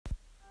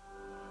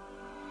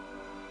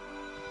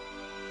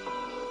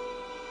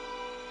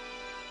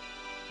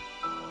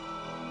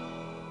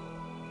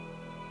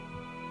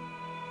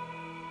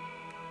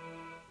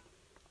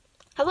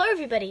Hello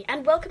everybody,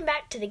 and welcome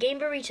back to the Game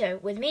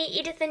Burrito with me,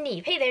 Edith and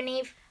Niamh. Hey there,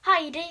 Niamh.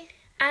 Hi, Edith.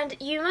 And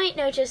you might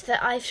notice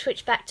that I've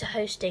switched back to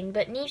hosting,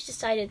 but Niamh's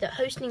decided that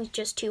hosting's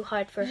just too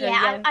hard for her.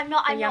 I'm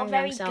not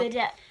very good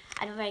at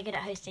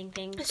hosting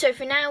things. So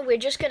for now, we're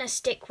just going to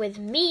stick with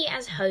me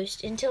as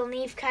host until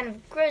Niamh kind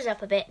of grows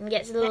up a bit and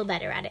gets a little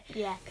better at it.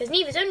 Yeah. Because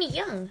Niamh is only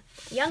young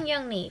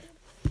Niamh.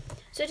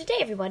 So today,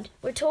 everyone,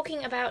 we're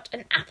talking about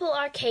an Apple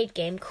arcade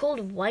game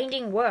called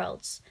Winding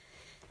Worlds.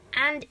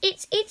 And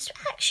it's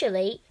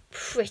actually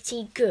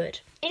pretty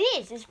good. It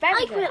is. It's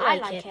very good. I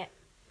like it.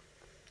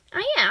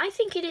 Yeah, I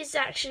think it is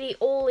actually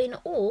all in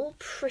all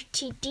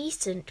pretty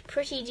decent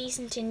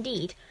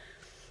indeed.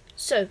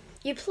 So,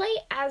 you play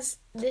as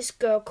this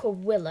girl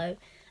called Willow,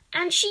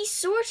 and she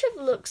sort of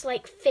looks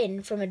like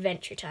Finn from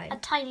Adventure Time. A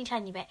tiny,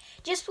 tiny bit.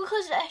 Just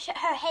because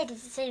her head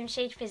is the same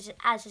shape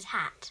as his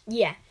hat.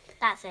 Yeah.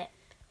 That's it.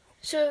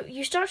 So,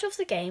 you start off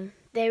the game,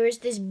 there is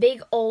this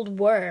big old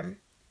worm,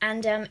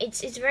 and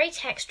it's a very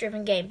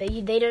text-driven game, but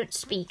they don't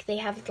speak, they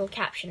have little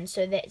captions,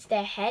 so that it's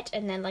their head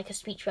and then like a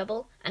speech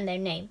bubble and their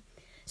name.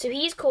 So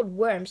he is called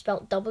Worm,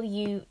 spelled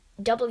W-U-R-M.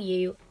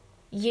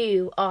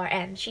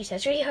 She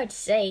says, really hard to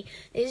say.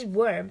 This is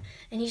Worm.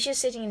 And he's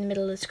just sitting in the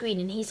middle of the screen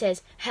and he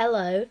says,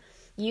 "Hello,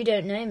 you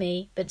don't know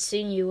me, but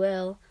soon you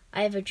will.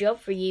 I have a job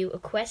for you, a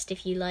quest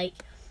if you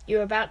like.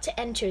 You're about to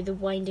enter the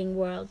Winding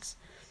Worlds.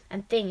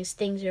 And things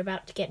are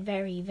about to get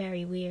very,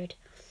 very weird.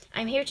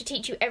 I'm here to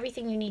teach you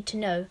everything you need to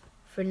know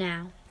for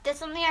now." There's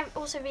something I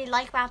also really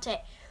like about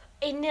it.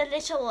 In the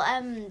little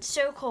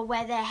circle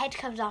where their head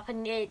comes up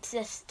and it's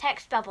this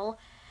text bubble,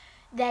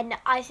 then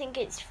I think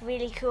it's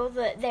really cool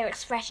that their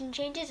expression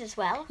changes as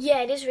well.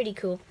 Yeah, it is really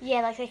cool. Yeah,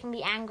 like they can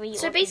be angry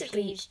so or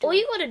basically, confused. all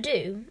you got to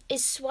do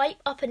is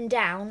swipe up and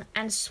down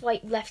and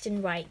swipe left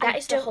and right. That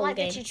is the whole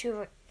game. I don't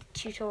like the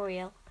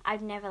tutorial.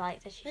 I've never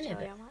liked the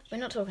tutorial much. We're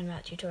not talking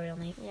about tutorial,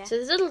 Niamh. Yeah. So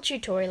there's a little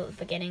tutorial at the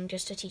beginning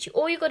just to teach you.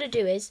 All you got to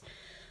do is,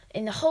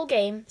 in the whole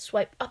game,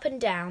 swipe up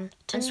and down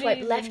and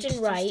swipe left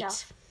and right.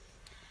 Stuff.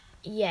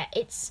 Yeah,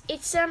 it's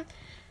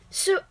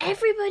so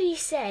everybody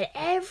said,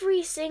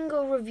 every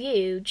single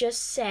review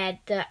just said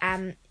that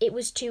it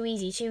was too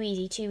easy,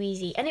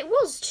 and it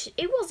was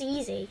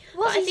easy.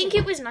 I think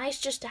it was nice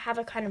just to have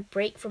a kind of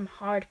break from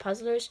hard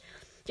puzzlers,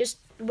 just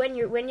when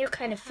you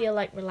kind of feel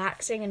like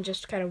relaxing and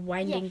just kind of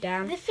winding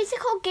down. The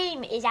physical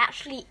game is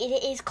actually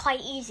it is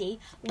quite easy,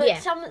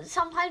 but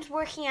sometimes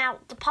working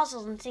out the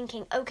puzzles and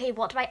thinking, okay,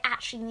 what do I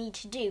actually need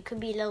to do, can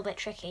be a little bit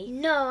tricky.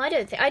 No, I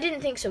didn't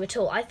think so at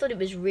all. I thought it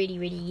was really,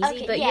 really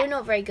easy, but you're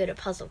not very good at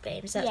puzzle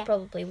games. That's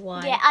probably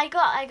why. Yeah, I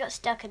got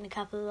stuck in a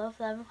couple of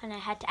them when I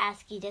had to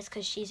ask Edith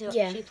because she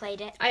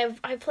played it.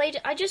 I played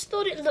it. I just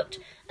thought it looked,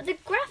 the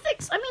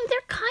graphics, I mean,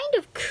 they're kind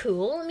of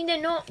cool. I mean,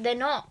 they're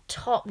not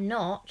top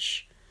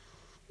notch.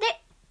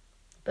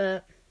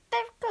 But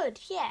they're good,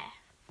 yeah.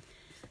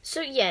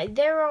 So yeah,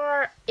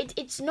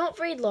 it's not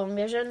very long.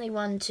 There's only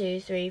 1, 2,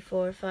 3,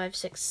 4, 5,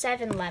 6,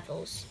 7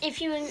 levels.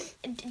 If you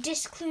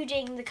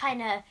discluding the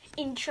kind of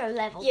intro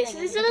level. Yeah, so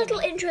there's a little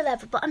intro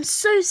level, but I'm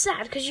so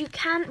sad because you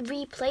can't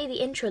replay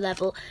the intro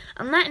level,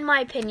 and that, in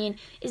my opinion,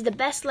 is the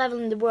best level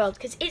in the world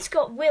because it's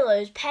got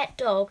Willow's pet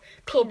dog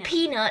called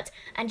Peanut,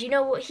 and you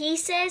know what he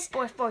says?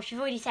 Borf. You've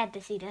already said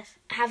this, Edith.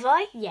 Have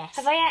I? Yes.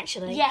 Have I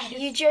actually? Yes. Are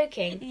you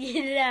joking?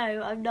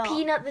 No, I'm not.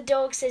 Peanut the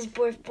dog says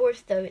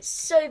borf though. It's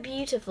so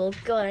beautiful.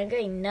 God, I'm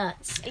going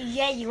nuts.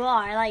 Yeah, you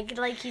are. Like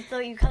you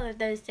thought you coloured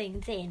those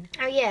things in.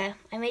 Oh yeah,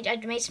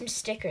 I'd made some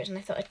stickers and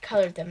I thought I'd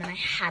coloured them and I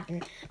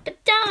hadn't. But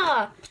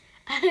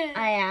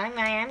I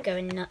am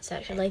going nuts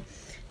actually.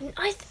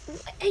 Are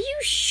you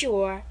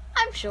sure?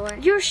 I'm sure.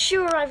 You're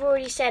sure I've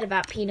already said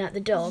about Peanut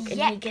the dog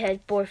and he says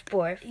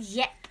borf?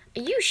 Yep.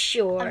 Are you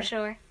sure? I'm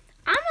sure.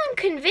 I'm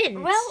unconvinced.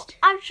 Well,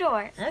 I'm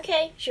sure.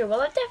 Okay, sure.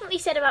 Well, I've definitely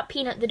said about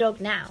Peanut the dog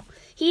now.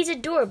 He's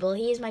adorable.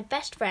 He is my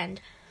best friend.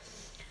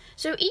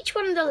 So each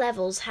one of the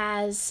levels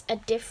has a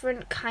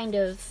different kind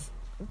of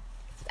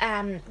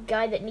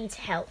guy that needs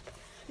help.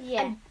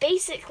 Yeah. And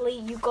basically,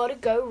 you got to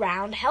go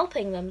around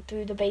helping them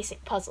through the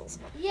basic puzzles.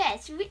 Yeah,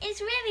 it's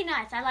really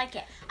nice. I like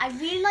it. I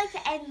really like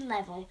the end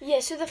level. Yeah,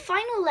 so the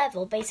final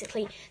level,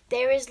 basically,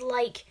 there is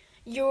like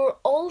your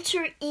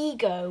alter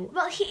ego.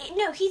 Well,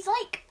 he's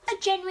like a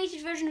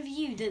generated version of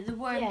you that the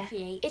worm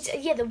creates.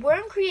 The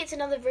worm creates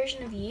another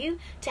version of you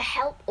to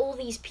help all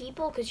these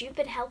people because you've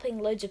been helping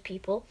loads of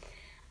people,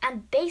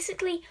 and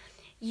basically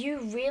you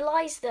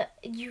realize that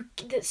you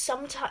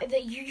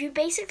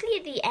basically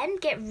at the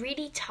end get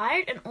really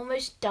tired and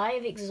almost die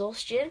of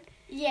exhaustion.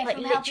 Yeah, like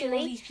from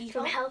literally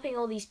from helping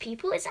all these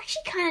people. It's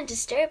actually kind of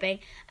disturbing,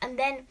 and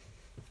then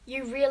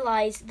you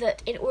realize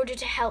that in order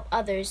to help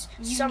others,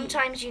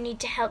 sometimes you need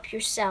to help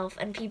yourself,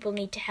 and people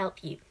need to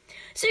help you.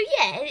 So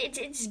yeah,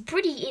 it's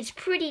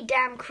pretty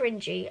damn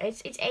cringy.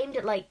 It's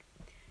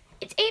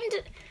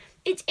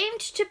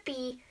aimed to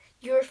be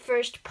your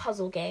first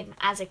puzzle game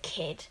as a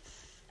kid.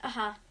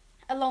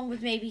 Along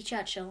with maybe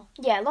Churchill.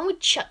 Yeah, along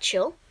with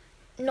Churchill.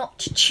 Not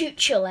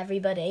Churchill,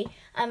 everybody.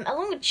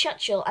 Along with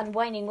Churchill and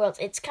Winding Worlds,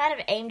 it's kind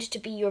of aimed to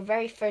be your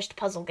very first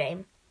puzzle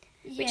game.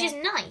 Which is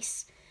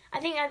nice. I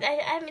think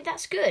I mean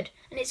that's good,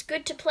 and it's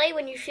good to play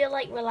when you feel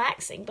like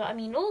relaxing. But I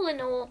mean, all in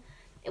all,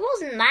 it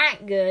wasn't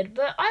that good,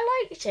 but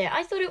I liked it.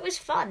 I thought it was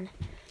fun.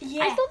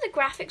 Yeah. I thought the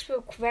graphics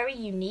were very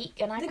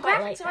unique, and I The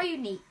quite liked graphics are it.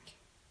 unique.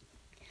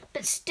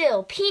 But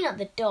still, Peanut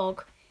the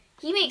dog,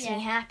 he makes Yeah.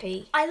 me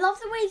happy. I love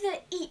the way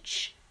that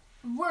each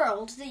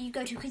world that you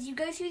go to, because you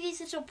go through these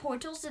little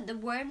portals that the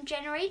worm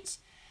generates,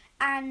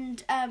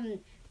 and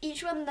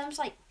each one of them's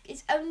like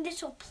its own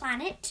little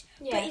planet,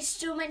 Yeah. but it's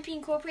still meant to be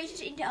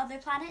incorporated into other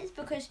planets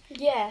because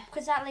Yeah.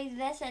 that lady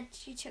there said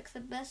she took the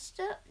bus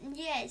up.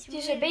 Yeah, it's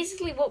really... So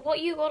basically, what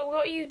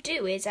you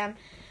do is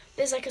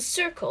there's like a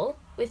circle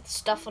with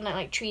stuff on it,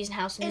 like trees and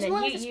houses, and It's then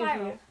more you like a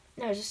spiral.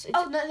 no, it's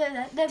Oh, no,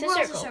 the it's a worlds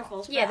are circle.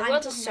 circles. Yeah, but the I'm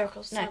worlds are talking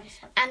about circles. No,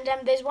 suns.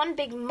 and there's one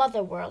big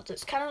mother world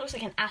that kind of looks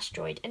like an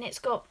asteroid, and it's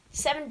got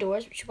 7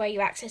 doors, which is where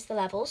you access the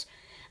levels,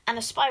 and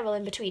a spiral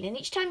in between. And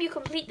each time you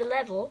complete the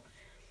level,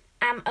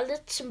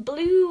 some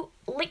blue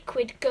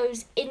liquid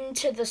goes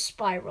into the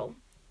spiral.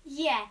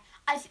 Yeah,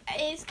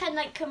 it's kind of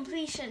like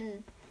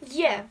completion.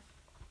 Yeah.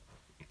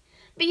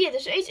 But yeah,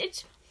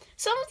 it's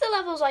some of the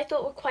levels I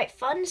thought were quite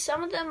fun.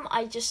 Some of them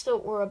I just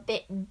thought were a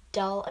bit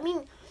dull. I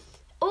mean,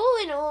 all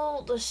in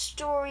all, the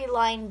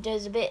storyline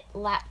does a bit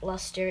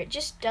lackluster. It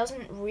just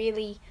doesn't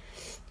really...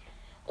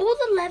 All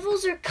the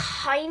levels are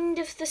kind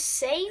of the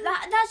same.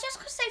 That's just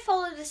because they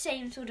follow the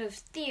same sort of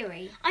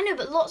theory. I know,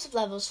 but lots of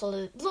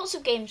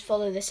games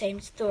follow the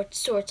same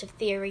sort of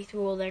theory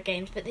through all their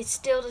games, but it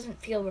still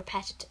doesn't feel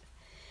repetitive.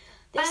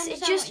 I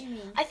understand what you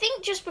mean. I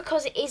think just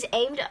because it is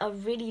aimed at a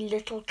really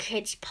little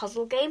kid's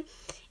puzzle game,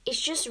 it's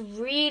just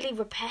really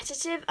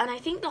repetitive, and I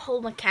think the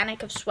whole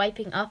mechanic of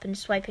swiping up and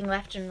swiping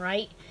left and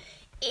right,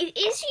 it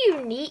is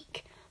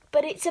unique,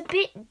 but it's a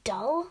bit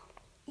dull.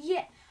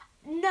 Yeah,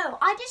 no,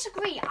 I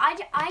disagree.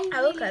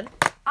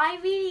 I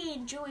really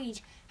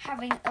enjoyed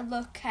having a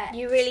look at...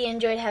 You really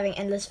enjoyed having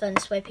endless fun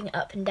swiping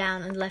up and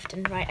down and left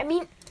and right. I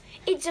mean,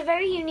 it's a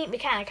very unique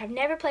mechanic. I've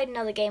never played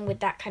another game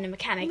with that kind of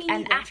mechanic, Me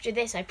and neither. after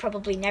this I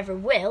probably never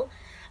will,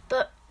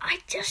 but I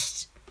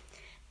just...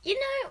 You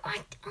know,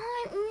 I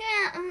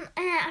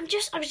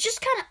was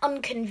just kind of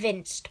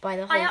unconvinced by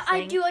the whole thing.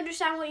 I do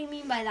understand what you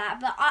mean by that,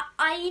 but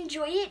I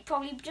enjoy it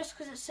probably just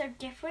because it's so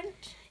different.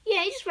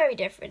 Yeah, it's just very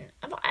different.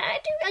 I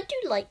do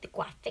like the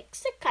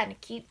graphics. They're kind of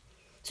cute.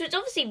 So it's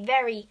obviously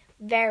very,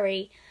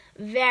 very,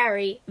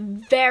 very,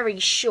 very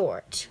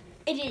short.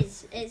 It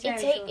is. It's very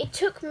short. It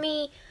took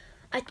me...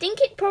 I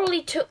think it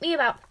probably took me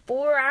about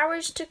 4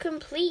 hours to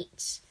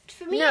complete.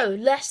 For me, No,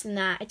 less than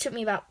that. It took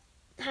me about...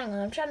 Hang on,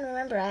 I'm trying to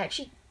remember. I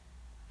actually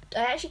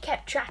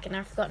kept track and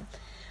I've forgotten.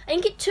 I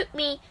think it took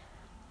me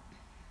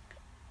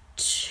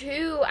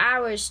 2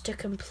 hours to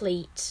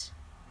complete,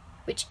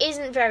 which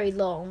isn't very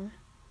long.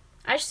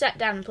 I just sat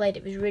down and played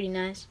it. It was really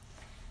nice.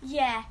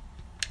 yeah.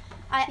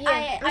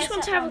 I just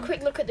want to have a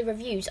quick look at the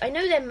reviews. I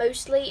know they're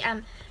mostly,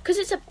 because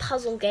it's a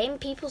puzzle game,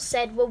 people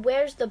said, well,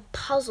 where's the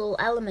puzzle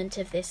element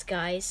of this,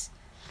 guys?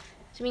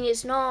 I mean,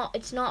 it's not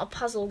a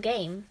puzzle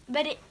game.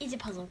 But it is a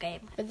puzzle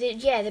game. But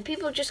the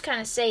people just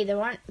kind of say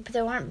there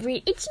aren't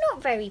really... It's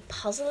not very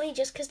puzzly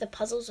just because the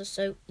puzzles are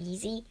so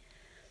easy.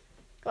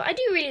 But I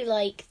do really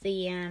like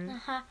the...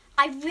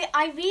 I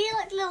really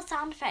like the little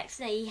sound effects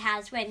that he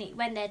has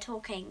when they're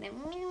talking.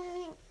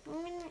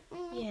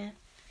 Yeah.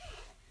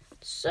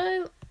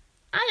 So,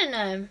 I don't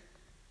know.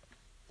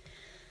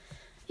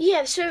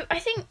 Yeah, so I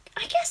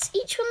guess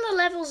each one of the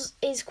levels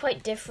is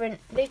quite different.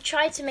 They've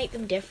tried to make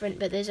them different,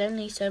 but there's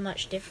only so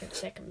much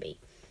difference there can be.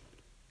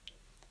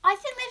 I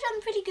think they've done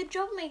a pretty good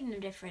job making them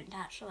different,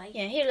 actually.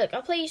 Yeah, here, look,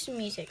 I'll play you some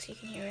music so you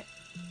can hear it.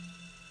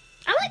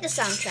 I like the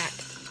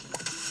soundtrack.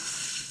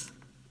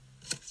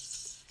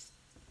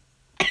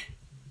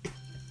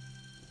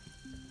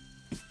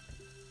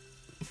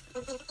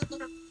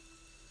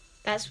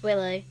 That's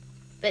Willow.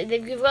 But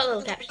they've got a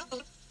little caption.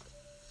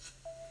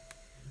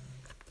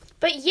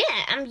 But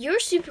yeah, you're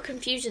super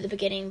confused at the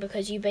beginning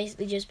because you've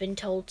basically just been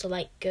told to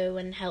like go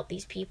and help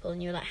these people,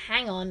 and you're like,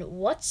 hang on,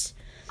 what's...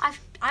 I've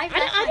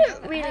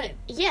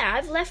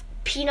left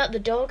Peanut the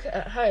dog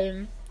at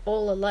home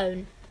all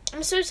alone.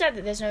 I'm so sad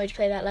that there's no way to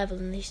play that level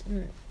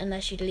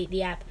unless you delete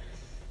the app.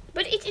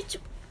 But it's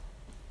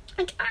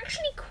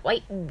actually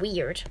quite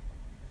weird.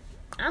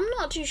 I'm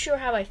not too sure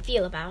how I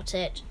feel about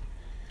it.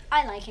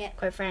 I like it.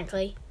 Quite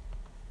frankly.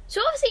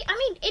 So obviously, I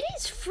mean, it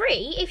is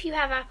free if you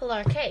have Apple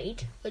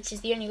Arcade, which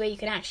is the only way you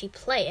can actually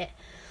play it.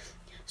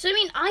 So I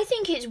mean, I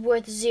think it's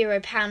worth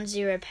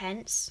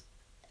 £0.0.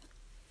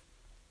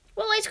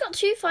 Well, it's got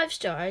 2 5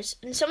 stars,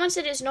 and someone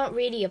said it's not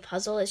really a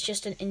puzzle, it's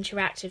just an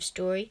interactive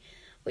story,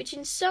 which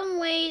in some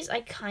ways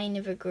I kind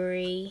of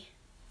agree.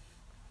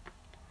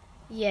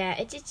 Yeah,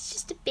 it's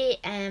just a bit,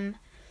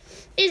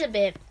 is a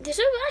bit.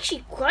 There's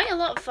actually quite a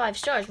lot of 5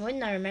 stars, more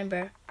than I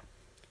remember.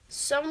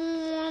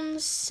 Someone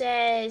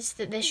says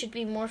that there should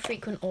be more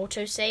frequent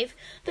autosave,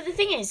 but the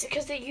thing is,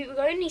 because you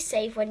only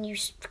save when you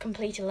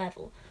complete a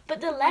level, but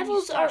the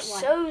levels are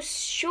so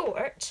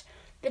short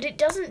that it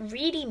doesn't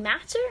really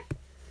matter.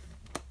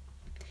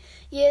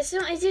 Yeah,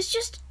 so it's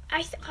just,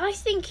 I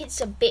think it's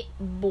a bit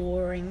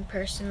boring,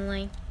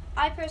 personally.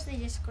 I personally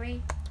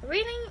disagree.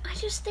 Really? I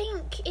just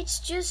think it's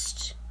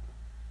just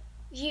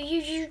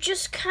you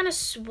just kind of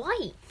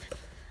swipe,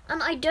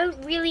 and I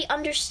don't really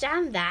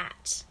understand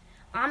that.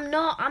 I'm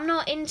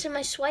not into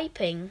my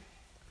swiping.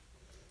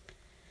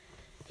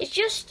 It's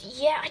just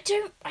I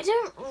don't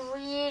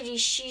really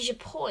see your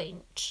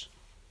point.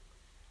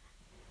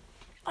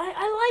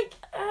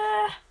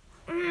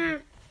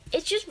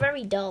 It's just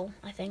very dull,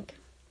 I think.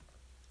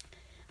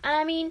 And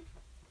I mean,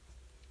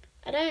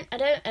 I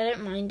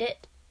don't mind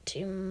it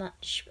too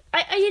much.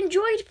 I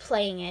enjoyed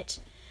playing it,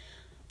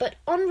 but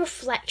on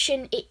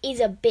reflection, it is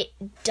a bit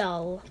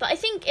dull. But I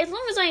think as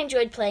long as I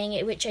enjoyed playing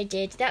it, which I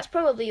did, that's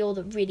probably all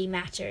that really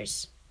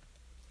matters.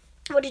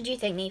 What did you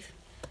think, Niamh?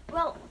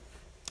 Well,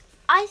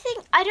 I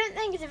don't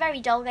think it's a very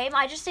dull game.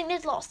 I just think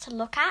there's lots to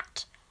look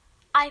at.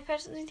 I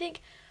personally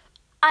think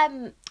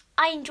I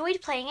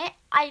enjoyed playing it.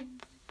 I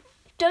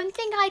don't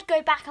think I'd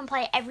go back and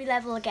play every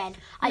level again.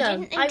 I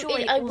didn't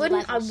enjoy all the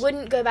levels. I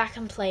wouldn't go back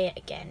and play it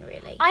again,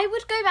 really. I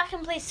would go back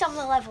and play some of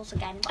the levels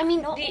again. I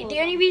mean, not the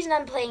only reason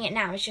I'm playing it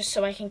now is just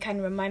so I can kind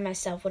of remind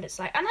myself what it's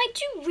like. And I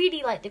do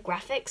really like the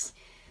graphics.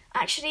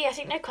 Actually, I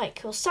think they're quite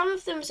cool. Some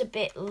of them's a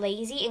bit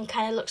lazy and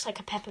kind of looks like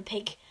a Peppa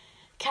Pig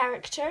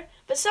character,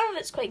 but some of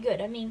it's quite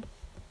good. I mean,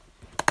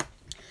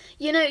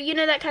 you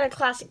know that kind of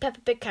classic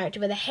Peppa Pig character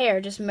where the hair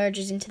just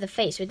merges into the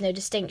face with no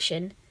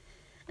distinction,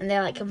 and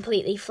they're like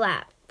completely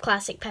flat.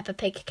 Classic Peppa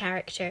Pig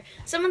character.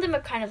 Some of them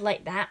are kind of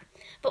like that,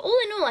 but all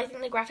in all, I think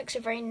the graphics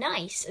are very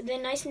nice.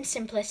 They're nice and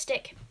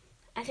simplistic.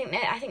 I think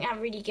that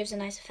really gives a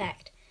nice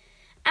effect,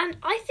 and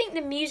I think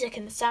the music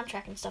and the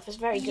soundtrack and stuff is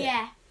very good.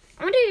 Yeah,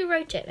 I wonder who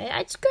wrote it.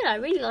 It's good. I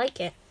really like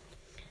it.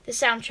 The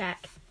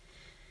soundtrack.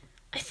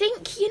 I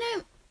think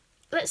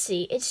let's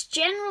see. Its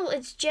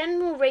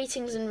general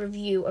ratings and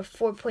review are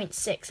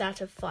 4.6 out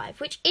of 5,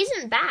 which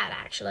isn't bad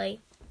actually.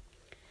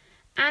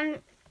 And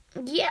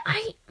yeah,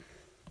 I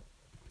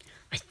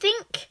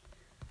think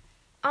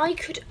I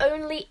could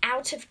only,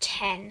 out of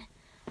 10,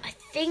 I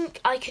think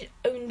I could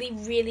only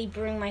really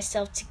bring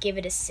myself to give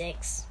it a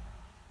 6.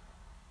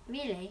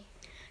 really.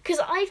 Because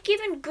I've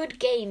given good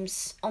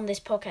games on this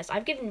podcast.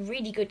 I've given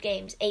really good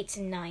games, 8s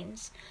and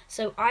 9s.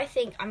 So I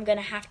think I'm going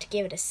to have to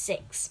give it a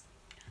 6.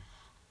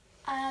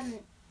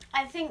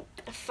 I think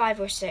A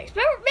 5 or 6.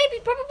 But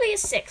maybe probably a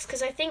 6,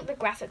 because I think the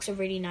graphics are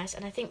really nice,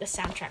 and I think the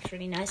soundtrack's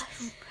really nice.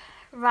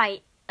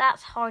 right.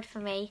 That's hard for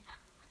me.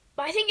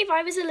 But I think if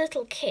I was a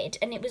little kid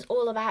and it was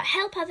all about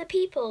help other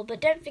people,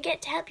 but don't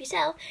forget to help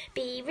yourself,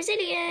 be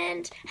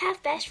resilient,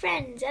 have best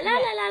friends, la la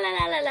la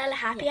la la la la,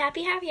 happy,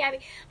 happy, happy, happy.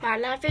 My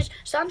life is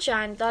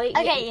sunshine.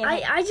 Okay,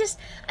 I just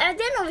then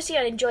obviously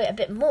I'd enjoy it a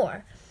bit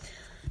more.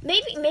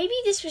 Maybe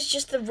this was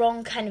just the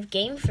wrong kind of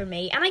game for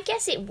me, and I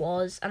guess it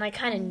was, and I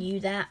kind of knew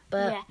that.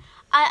 But yeah,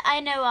 I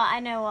know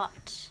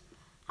what.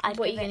 What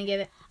are you going to give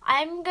it?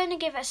 I'm going to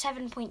give it a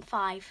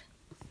 7.5.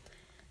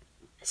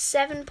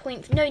 7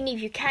 point. No, Niamh,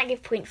 you can't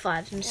give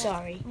 0.5s. I'm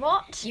sorry.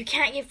 What? You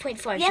can't give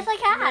 0.5s. Yes, I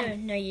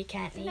can. No, you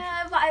can't, Niamh.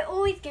 No, but I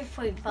always give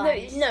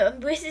 0.5. No.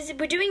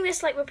 We're doing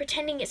this like we're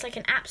pretending it's like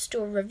an App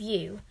Store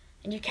review,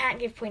 and you can't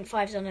give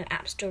 0.5s on an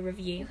App Store You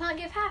review. can't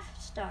give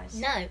half stars.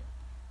 No.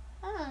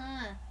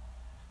 Oh.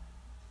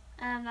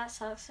 That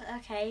sucks.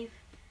 Okay.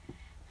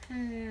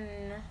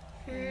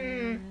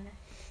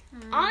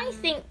 I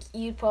think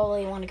you'd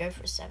probably want to go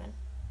for a 7.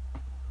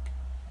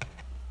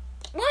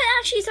 Well,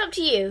 actually, it's up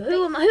to you.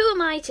 Who am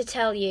I to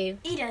tell you?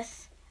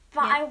 Edith.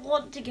 But Yeah. I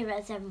want to give it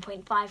a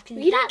 7.5. Cause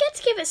You don't get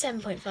to give it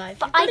 7.5. But You've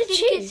got I to think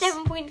choose. it's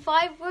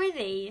 7.5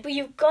 worthy. But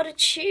you've got to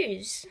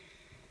choose.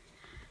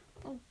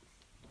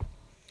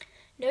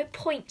 No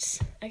points,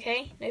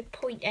 okay? No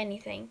point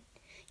anything.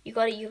 You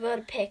got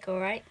to pick, all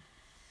right?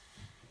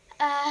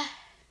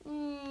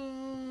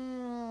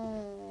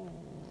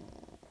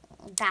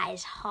 That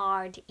is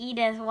hard.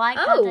 Edith, why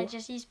can't I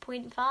just use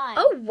 0.5?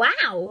 Oh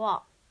wow!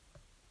 What?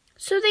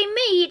 So they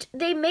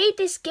made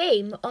this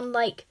game on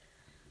like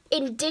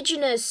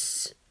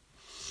indigenous,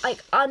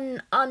 like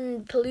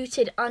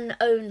unpolluted,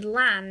 unowned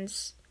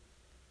lands.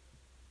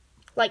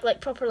 Like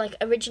proper like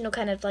original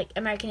kind of like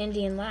American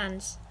Indian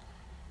lands.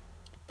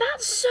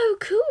 That's so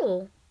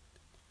cool.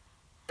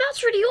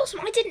 That's really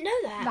awesome. I didn't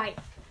know that. Right.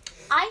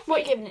 What are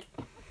you giving it?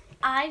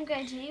 I'm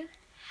going to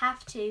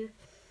have to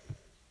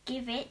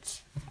give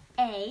it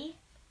a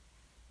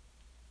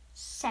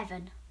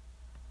 7.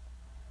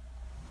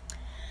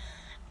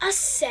 A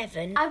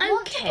 7. I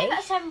want to okay. give it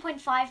a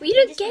 7.5. Well, you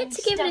don't get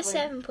to give it a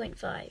stubborn.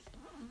 7.5.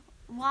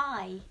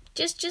 Why?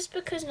 Just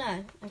because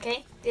no.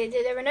 Okay.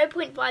 There are no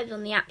 0.5s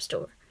on the App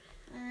Store.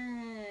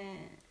 I'm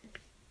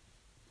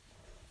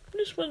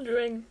just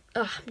wondering.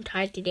 Oh, I'm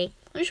tired today.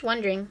 I'm just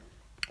wondering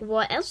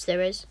what else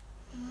there is.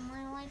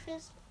 My life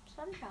is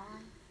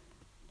sunshine.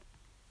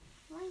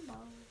 Rainbows.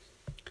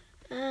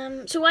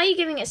 So why are you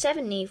giving it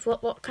 7, Niamh?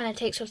 What kind of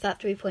takes off that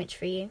 3 points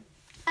for you?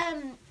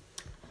 I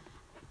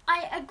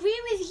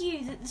agree with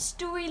you that the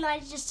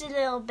storyline is just a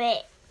little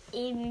bit.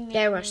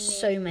 There are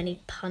so many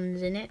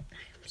puns in it.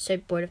 I'm so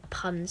bored of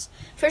puns.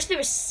 First there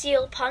were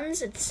seal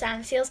puns at the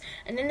sand seals,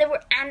 and then there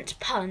were ant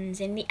puns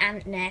in the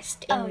ant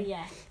nest. Oh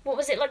yeah. What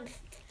was it, like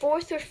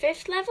 4th or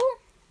 5th level?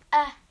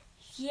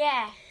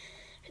 Yeah.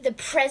 The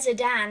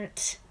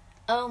president.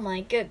 Oh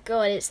my good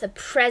god, it's the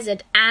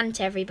president,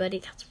 everybody.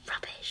 That's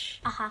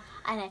rubbish.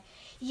 I know.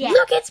 Yeah.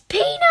 Look, it's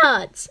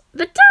Peanuts!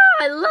 But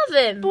I love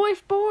him!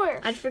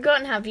 Borf. I'd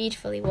forgotten how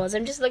beautiful he was.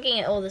 I'm just looking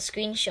at all the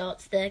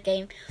screenshots, the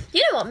game.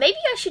 You know what, maybe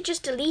I should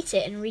just delete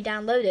it and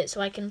re-download it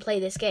so I can play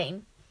this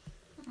game.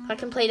 So I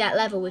can play that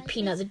level with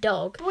Peanut the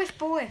dog.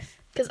 Borf.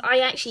 Because I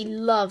actually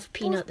love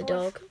Peanut the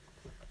dog.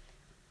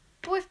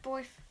 Borf.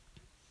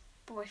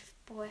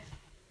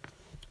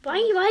 Why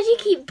do you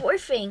keep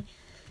borfing?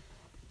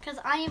 Because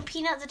I am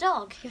Peanut the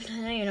dog.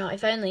 No, you're not.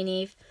 If only,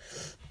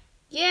 Niamh.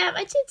 Yeah,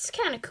 it's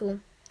kind of cool.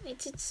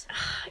 It's.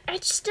 I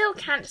still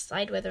can't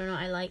decide whether or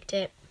not I liked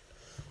it.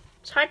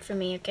 It's hard for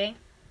me, okay?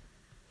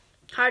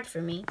 Hard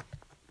for me.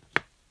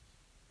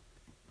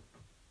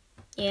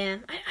 Yeah,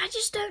 I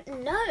just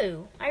don't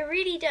know. I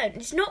really don't.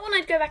 It's not one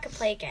I'd go back and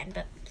play again,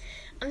 but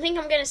I think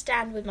I'm going to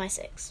stand with my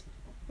 6.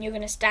 You're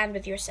going to stand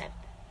with your 7.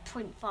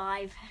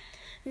 0.5.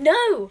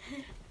 No!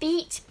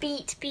 Beat.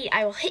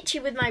 I will hit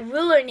you with my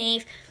ruler,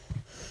 Niamh.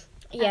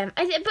 Yeah,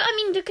 but I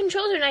mean, the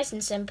controls are nice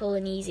and simple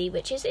and easy,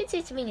 which is,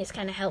 it's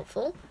kind of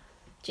helpful.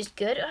 Which is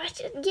good.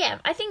 Yeah,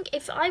 I think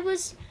if I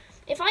was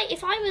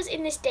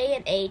in this day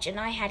and age and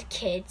I had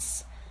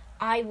kids,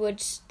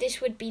 this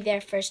would be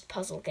their first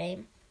puzzle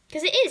game.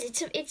 Because it is.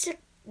 It's a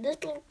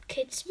little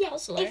kid's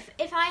puzzler.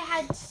 If I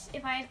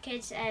had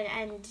kids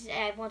and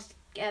wanted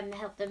to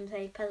help them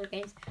play puzzle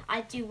games,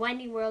 I'd do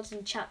Winding Worlds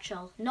and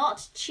Chutchel, not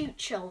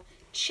Chutchel.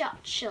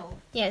 Chutchel.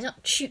 Yeah, it's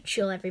not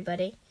Chutchel,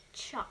 everybody.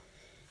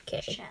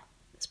 Okay.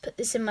 Let's put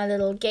this in my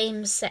little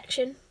games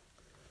section.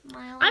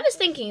 I was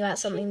thinking about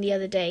something the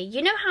other day.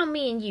 You know how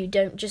me and you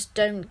don't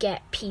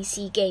get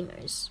PC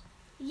gamers?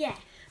 Yeah.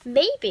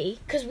 Maybe,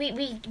 because we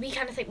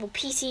kind of think, well,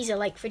 PCs are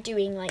like for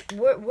doing like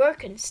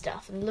work and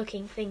stuff and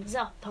looking things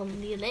up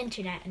on the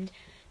internet and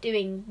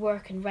doing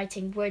work and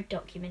writing Word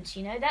documents,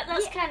 you know?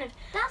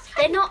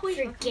 They're not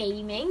for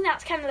gaming.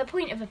 That's kind of the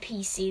point of a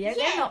PC.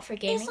 They're not for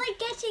gaming.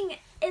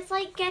 It's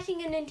like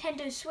getting a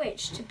Nintendo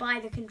Switch to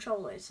buy the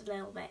controllers a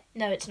little bit.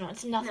 No, it's not.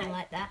 It's nothing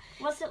like that.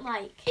 What's it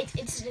like?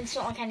 It's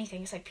not like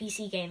anything. It's like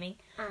PC gaming.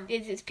 Oh.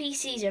 It's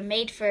PCs are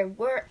made for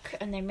work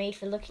and they're made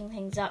for looking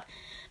things up.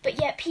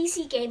 But yeah,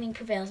 PC gaming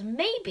prevails.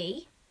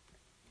 Maybe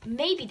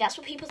that's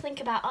what people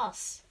think about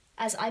us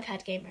as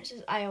iPad gamers,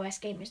 as iOS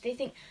gamers. They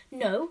think,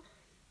 no,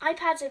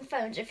 iPads and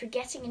phones are for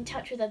getting in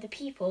touch with other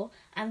people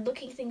and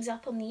looking things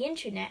up on the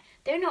internet.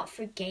 They're not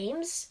for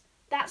games.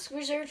 That's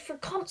reserved for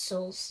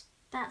consoles.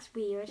 That's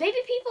weird. Maybe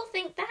people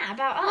think that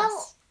about us.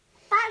 Well,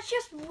 that's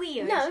just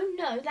weird.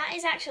 No, that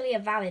is actually a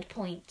valid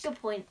point.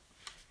 Good point.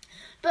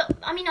 But,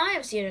 I mean, I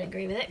obviously don't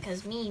agree with it,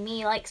 because me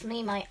likes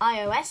my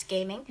iOS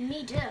gaming.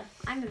 Me too.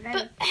 I'm a very...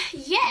 But,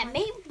 yeah,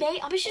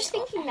 maybe, I was just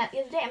thinking that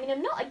the other day. I mean,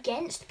 I'm not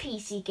against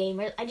PC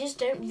gamers, I just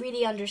don't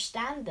really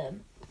understand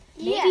them.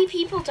 Maybe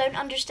people don't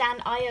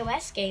understand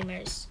iOS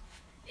gamers.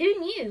 Who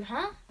knew,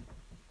 huh?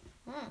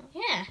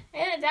 Yeah,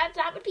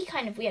 that would be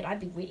kind of weird. I'd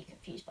be really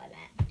confused by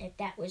that, if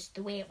that was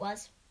the way it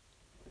was.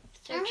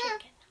 So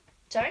chicken.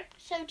 Sorry?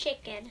 So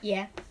chicken.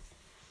 Yeah.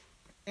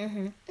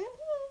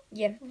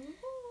 Yeah.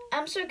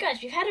 So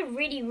guys, we've had a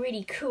really,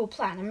 really cool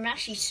plan. I'm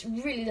actually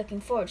really looking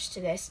forward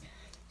to this.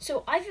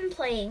 So I've been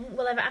playing,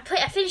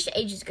 I finished it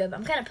ages ago, but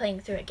I'm kind of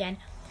playing through it again.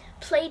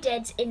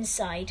 Playdead's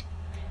Inside.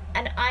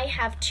 And I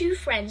have 2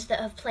 friends that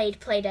have played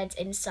Playdead's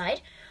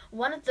Inside.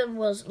 One of them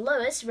was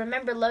Lois.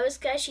 Remember Lois,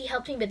 guys? She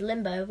helped me with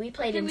Limbo. We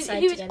played Inside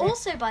together. Who was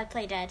also by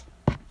Playdead.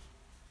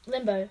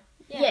 Limbo.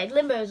 Yeah,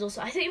 Limbo is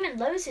also... I thought you meant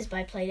Lois is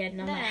by Playdead.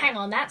 And I'm like, hang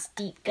on, that's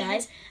deep,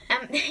 guys.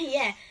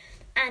 Yeah.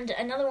 And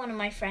another one of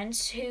my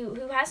friends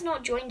who has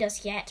not joined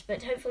us yet,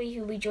 but hopefully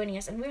he'll be joining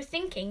us. And we were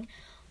thinking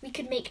we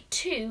could make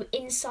 2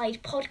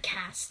 Inside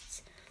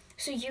podcasts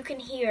so you can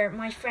hear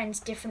my friends'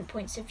 different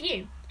points of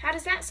view. How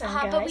does that sound,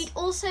 guys? But we'd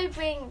also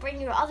bring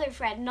your other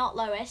friend, not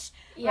Lois,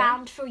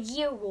 round for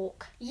Year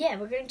Walk. Yeah,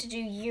 we're going to do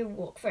Year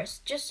Walk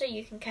first, just so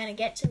you can kind of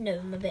get to know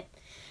them a bit.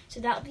 So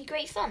that'll be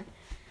great fun.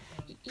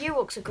 Year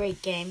Walk's a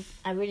great game.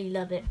 I really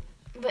love it.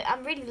 But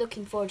I'm really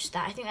looking forward to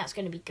that. I think that's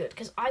going to be good,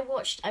 because I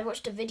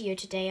watched a video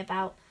today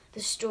about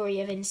the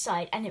story of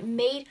Inside, and it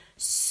made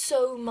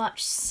so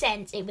much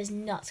sense. It was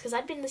nuts, because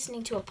I'd been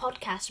listening to a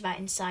podcast about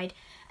Inside,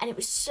 and it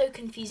was so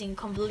confusing and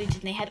convoluted,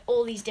 and they had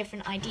all these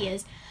different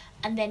ideas.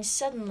 And then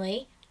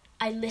suddenly,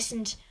 I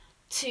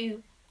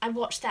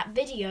watched that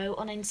video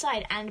on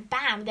Inside, and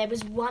bam, there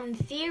was one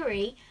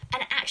theory,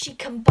 and it actually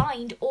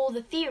combined all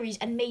the theories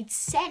and made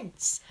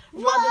sense.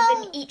 Whoa!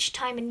 Rather than each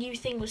time a new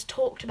thing was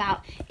talked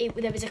about,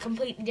 there was a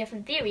completely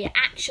different theory. It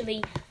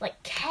actually,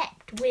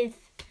 kept with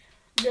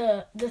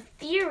the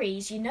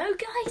theories, you know,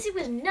 guys? It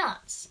was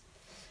nuts.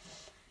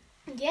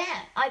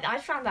 Yeah, I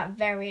found that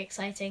very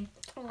exciting.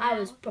 Wow. I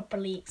was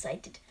properly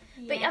excited.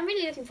 Yeah. But I'm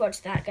really looking forward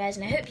to that, guys,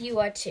 and I hope you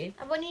are too.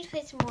 I want you to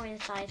play some more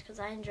Inside, because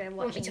I enjoy watching.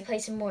 Want me to play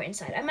some more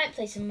Inside? I might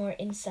play some more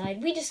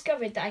Inside. We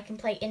discovered that I can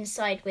play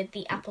Inside with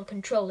the Apple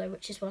controller,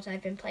 which is what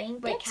I've been playing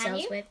Dead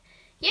Cells with.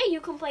 Yeah, you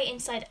can play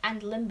Inside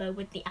and Limbo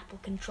with the Apple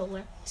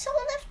controller. So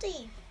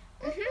nifty.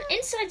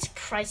 Inside's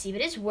pricey,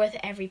 but it's worth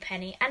every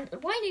penny. And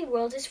Winding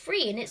World is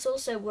free, and it's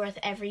also worth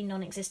every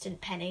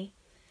non-existent penny.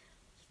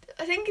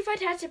 I think if I'd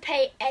had to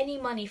pay any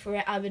money for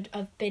it, I would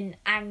have been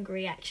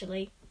angry,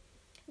 actually.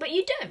 But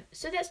you don't,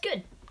 so that's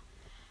good.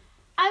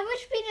 I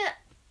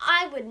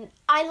wouldn't.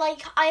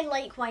 I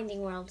like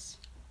Winding Worlds.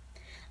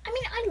 I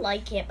mean, I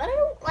like it, but I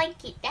don't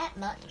like it that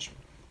much.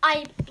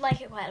 I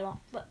like it quite a lot,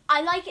 but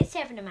I like its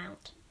 7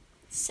 amount.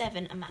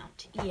 7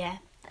 amount, yeah.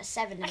 A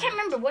 7 amount. I can't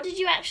remember, what did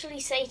you actually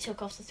say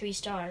took off the 3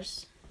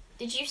 stars?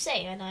 Did you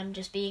say, and I'm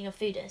just being a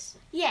foodus?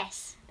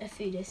 Yes. A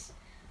foodus.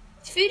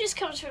 Foodus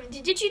comes from...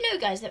 Did you know,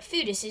 guys, that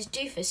foodus is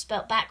doofus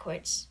spelt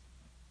backwards?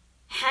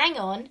 Hang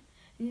on.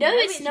 No,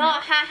 it's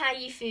not. Haha,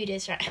 you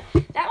foodus. Right.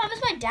 That one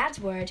was my dad's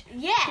word.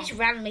 Yeah. He just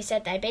randomly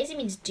said that. It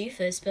basically means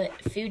doofus, but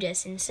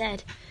foodus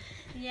instead.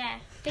 Yeah.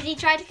 But he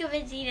tried to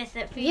convince Edith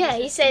that foodus... Yeah,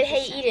 he said,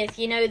 hey, Edith,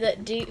 you know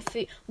that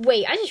food...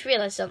 Wait, I just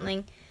realised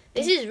something.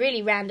 This is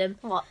really random.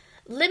 What?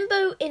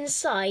 Limbo,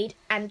 Inside,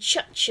 and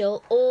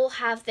Churchill all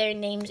have their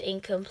names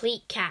in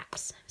complete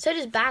caps. So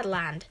does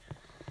Badland.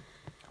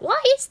 Why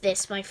is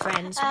this, my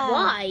friends?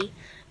 Why?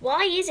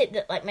 Why is it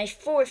that like my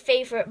 4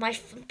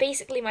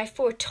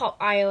 top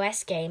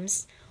iOS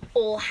games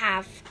all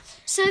have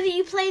so that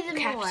you play them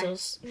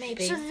capitals? More.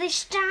 Maybe. So they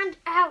stand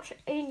out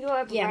in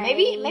your brain. Yeah,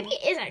 maybe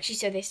it is actually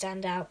so they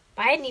stand out.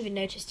 But I hadn't even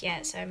noticed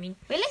yet. So I mean,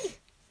 really?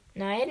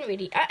 No, I hadn't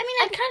really. I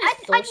kind of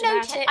thought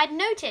about it. I'd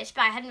noticed,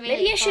 but I hadn't really.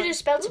 Maybe I should have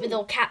spelled it with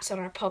all caps on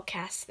our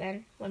podcast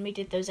then when we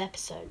did those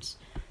episodes.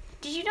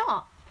 Did you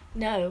not?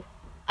 No.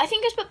 I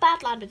think I spelled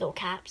Badland with all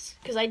caps,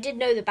 because I did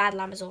know that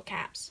Badland was all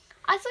caps.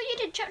 I thought you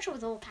did Churchill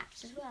with all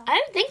caps as well. I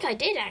don't think I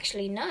did,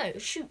 actually, no.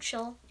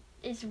 Churchill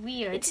is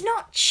weird. It's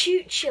not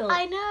Churchill.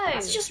 I know.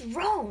 That's just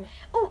wrong.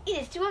 Oh,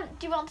 Edith, do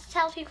you want to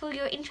tell people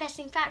your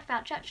interesting fact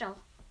about Churchill?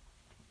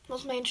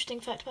 What's my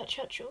interesting fact about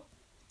Churchill?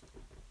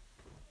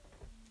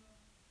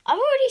 I've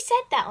already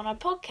said that on our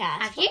podcast.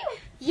 Have you?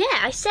 Yeah,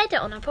 I said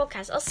it on our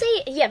podcast. I'll say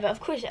it. Yeah, but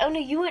of course. Oh no,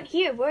 you weren't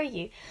here, were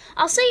you?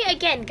 I'll say it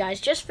again, guys,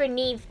 just for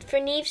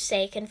Niamh's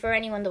sake and for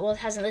anyone that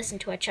hasn't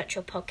listened to our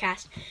Churchill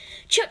podcast.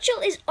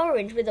 Churchill is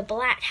orange with a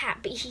black hat,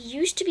 but he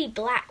used to be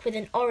black with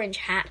an orange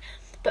hat.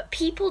 But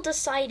people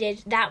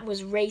decided that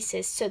was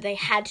racist, so they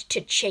had to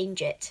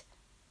change it.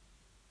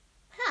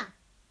 Huh.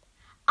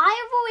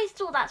 I have always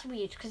thought that's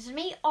weird because to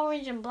me,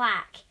 orange and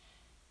black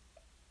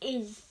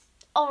is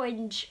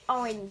orange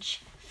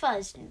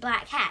fuzz and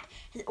black hat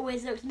has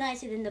always looked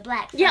nicer than the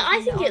black fuzz. Yeah,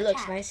 I think it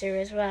looks hat. nicer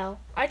as well.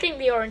 I think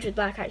the orange with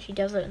black actually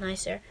does look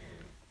nicer.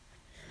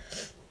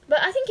 But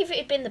I think if it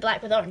had been the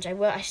black with orange,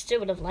 I still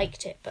would have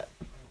liked it. But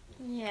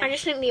yeah. I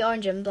just think the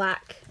orange and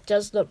black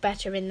does look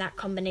better in that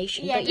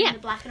combination. Yeah, but yeah, the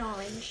black and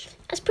orange.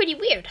 That's pretty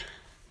weird.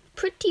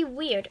 Pretty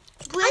weird.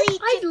 Really?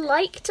 I'd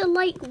like to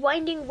like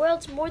Winding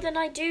Worlds more than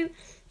I do,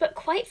 but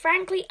quite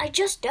frankly, I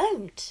just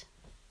don't.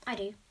 I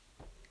do.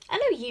 I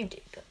know you do,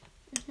 but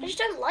I just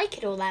don't like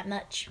it all that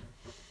much.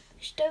 I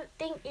just don't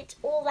think it's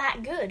all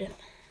that good.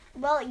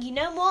 Well, you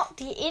know what?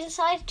 The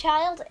inside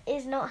child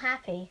is not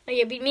happy. Oh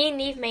yeah, but me and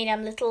Niamh made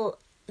little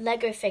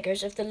Lego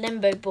figures of the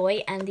Limbo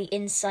Boy and the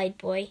Inside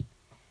Boy.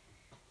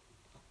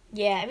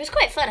 Yeah, it was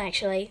quite fun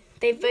actually.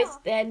 They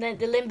both the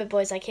Limbo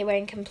Boy's like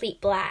wearing complete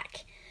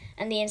black,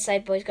 and the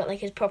Inside Boy's got like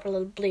his proper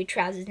little blue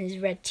trousers and his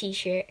red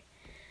t-shirt,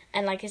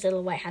 and like his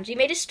little white hands. We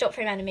made a stop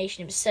frame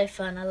animation. It was so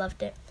fun. I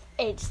loved it.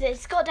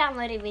 It's got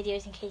downloading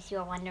videos in case you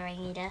are wondering,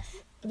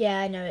 Edith. Yeah,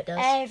 I know it does.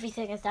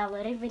 Everything is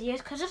downloading videos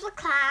because of the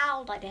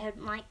cloud. Like, they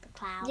don't like the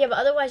cloud. Yeah, but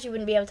otherwise you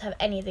wouldn't be able to have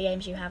any of the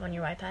games you have on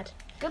your iPad.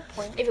 Good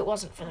point. If it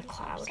wasn't for the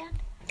cloud.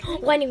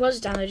 Winding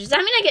Worlds downloaded. Does that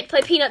mean I get to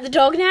play Peanut the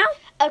Dog now?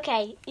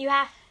 Okay, you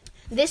have...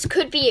 This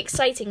could be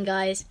exciting,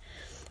 guys.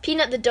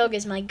 Peanut the Dog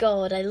is my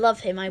god. I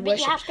love him. I But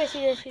worship you have to go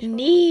through this.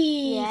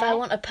 Niamh. Yeah. I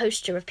want a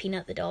poster of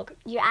Peanut the Dog.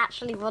 You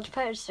actually want a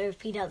poster of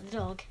Peanut the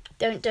Dog.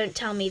 Don't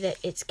tell me that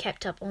it's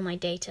kept up all my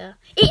data.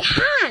 It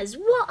has!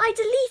 What? I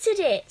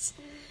deleted it!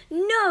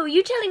 No,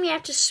 you're telling me I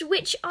have to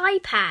switch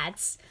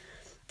iPads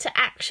to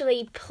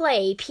actually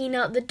play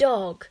Peanut the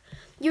Dog.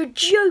 You're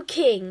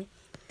joking!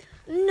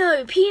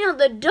 No, Peanut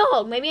the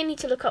Dog! Maybe I need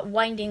to look up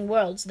Winding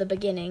Worlds, the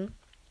beginning.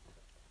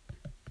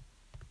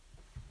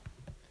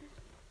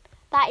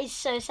 That is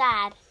so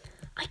sad.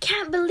 I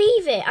can't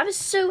believe it! I was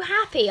so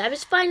happy. I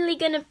was finally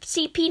going to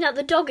see Peanut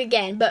the Dog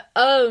again, but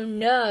oh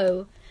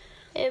no.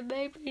 It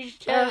made me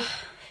so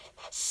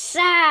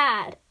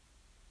sad.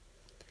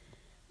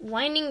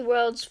 Winding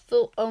Worlds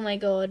full... Oh my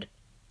god.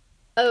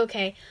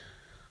 Okay.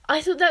 I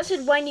thought that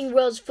said Winding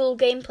Worlds full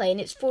gameplay, and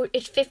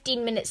it's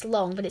 15 minutes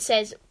long, but it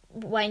says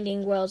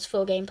Winding Worlds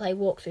full gameplay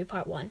walkthrough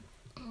part 1.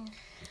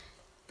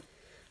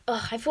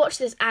 Oh, I've watched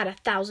this ad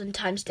 1,000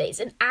 times today. It's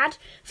an ad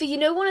for, you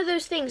know, one of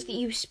those things that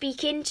you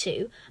speak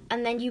into,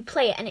 and then you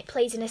play it, and it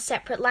plays in a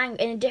separate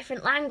in a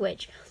different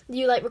language.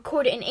 You, like,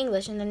 record it in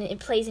English, and then it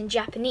plays in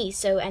Japanese,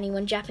 so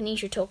anyone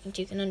Japanese you're talking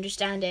to can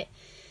understand it.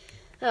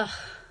 Ugh.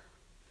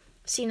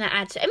 I've seen that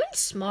ad. I mean, it's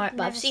smart,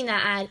 but I've seen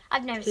that ad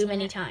I've never too seen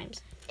many it.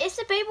 times. It's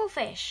the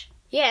Babelfish.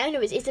 Yeah, I know.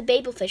 It's the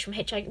Babelfish from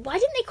Hitchhiker. Why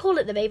didn't they call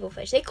it the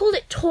Babelfish? They called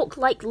it Talk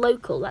Like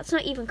Local. That's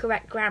not even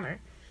correct grammar.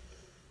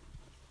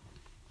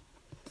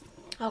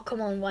 Oh,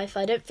 come on,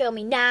 Wi-Fi, don't fail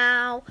me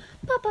now.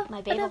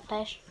 My favorite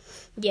fish.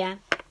 Yeah.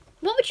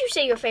 What would you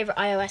say your favourite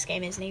iOS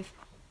game is, Niamh?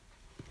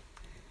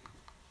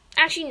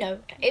 Actually, no.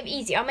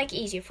 Easy. I'll make it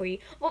easier for you.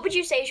 What would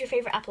you say is your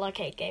favourite Apple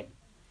Arcade game?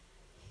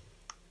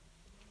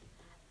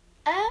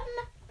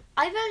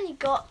 I've only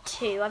got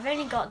 2. I've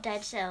only got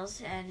Dead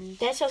Cells and...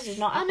 Dead Cells is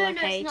not Apple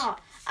Arcade. No, it's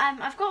not.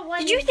 I've got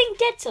one... Did you think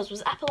Dead Cells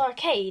was Apple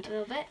Arcade? A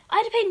little bit. I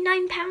had to pay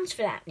 £9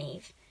 for that,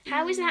 Niamh.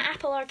 How is that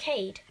Apple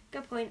Arcade?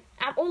 Good point.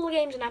 All the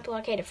games on Apple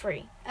Arcade are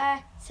free.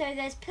 So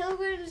there's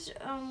Pilgrims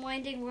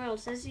Winding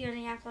Worlds. Those are the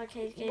only Apple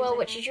Arcade games. Well,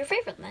 which is your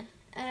favourite then?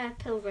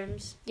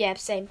 Pilgrims. Yeah,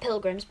 same.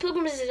 Pilgrims.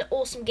 Pilgrims is an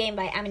awesome game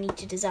by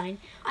Amanita Design.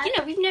 We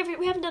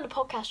haven't done a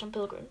podcast on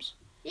Pilgrims.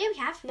 Yeah, we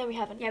have. No, we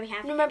haven't. Yeah, we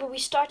have. Remember, we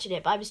started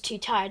it, but I was too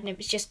tired, and it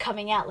was just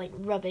coming out like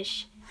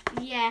rubbish.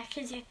 Yeah,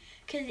 because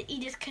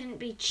Edith couldn't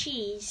be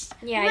cheesed.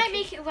 Yeah, we might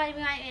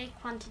make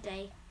one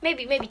today.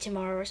 Maybe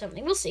tomorrow or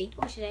something. We'll see.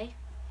 Or today.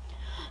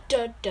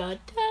 Da, da,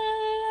 da,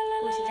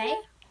 Or today.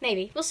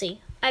 Maybe. We'll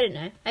see. I don't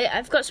know.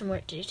 I've got some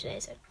work to do today,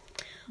 so.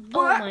 Work?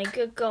 Oh my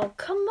good God!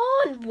 Come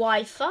on,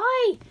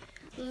 Wi-Fi,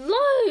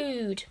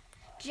 load.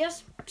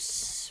 Just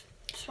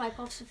swipe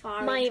off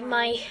Safari.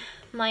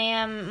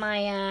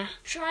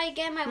 Try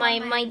again.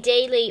 My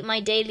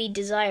daily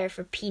desire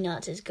for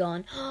peanuts is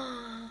gone.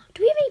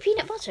 Do we have any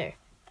peanut butter?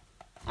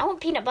 I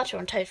want peanut butter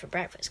on toast for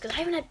breakfast because I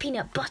haven't had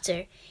peanut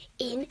butter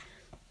in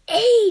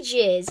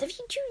ages.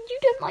 You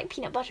don't like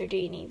peanut butter, do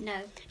you, Niamh?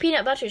 No.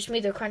 Peanut butter,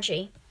 smooth or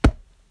crunchy?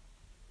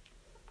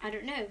 I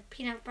don't know.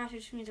 Peanut butter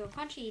smooth or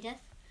crunchy,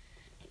 Edith?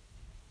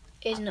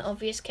 Isn't it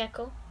obvious,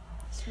 Keckle?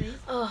 Smooth.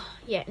 Oh,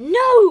 yeah.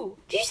 No!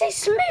 Did you say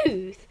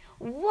smooth?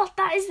 What?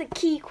 That is the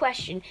key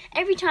question.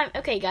 Every time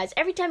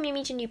you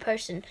meet a new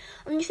person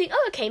and you think,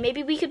 oh, okay,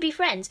 maybe we could be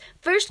friends.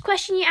 First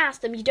question you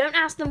ask them, you don't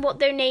ask them what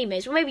their name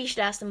is. Well, maybe you should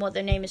ask them what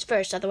their name is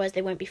first, otherwise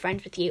they won't be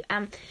friends with you.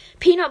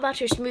 Peanut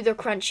butter, smooth or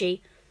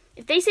crunchy?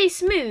 If they say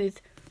smooth,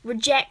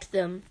 reject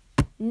them.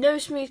 No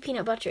smooth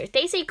peanut butter. If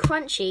they say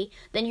crunchy,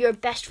 then you're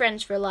best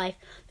friends for life.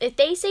 If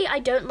they say I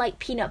don't like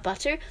peanut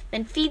butter,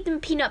 then feed them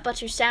peanut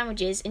butter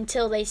sandwiches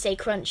until they say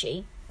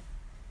crunchy.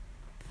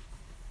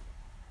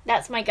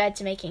 That's my guide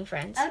to making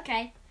friends.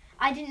 Okay.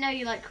 I didn't know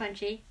you liked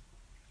crunchy.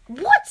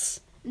 What?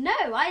 No,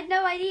 I had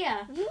no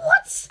idea.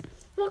 What?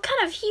 What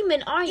kind of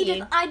human are you?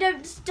 Edith, I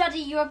don't study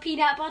your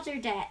peanut butter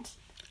debt.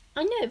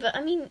 I know, but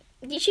I mean,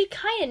 you should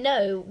kind of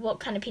know what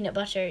kind of peanut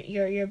butter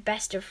your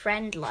best of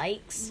friend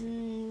likes.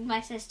 My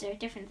sister,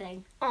 different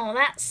thing. Oh,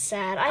 that's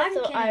sad. I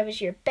thought kidding. I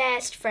was your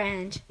best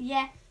friend.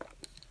 Yeah.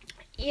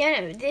 You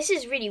know, this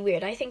is really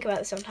weird. I think about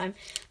this sometimes.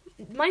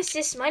 My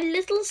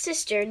little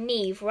sister,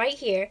 Niamh, right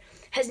here,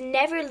 has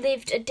never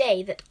lived a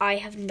day that I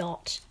have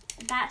not.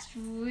 That's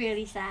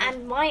really sad.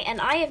 And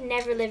I have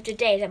never lived a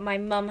day that my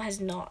mum has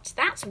not.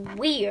 That's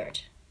weird.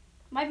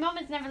 My mum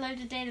has never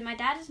lived a day that my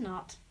dad has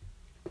not.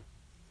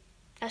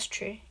 That's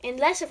true.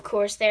 Unless, of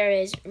course, there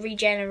is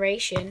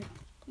regeneration.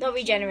 Not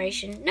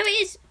regeneration. No,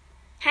 it is.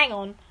 Hang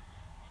on.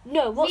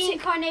 No, what's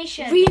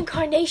Reincarnation. it?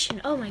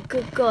 Reincarnation. Oh my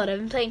good God, I've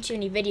been playing too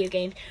many video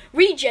games.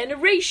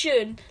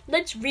 Regeneration.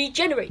 Let's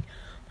regenerate.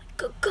 Oh my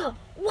good God.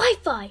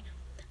 Wi-Fi.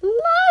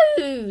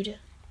 Load.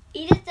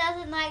 Edith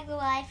doesn't like the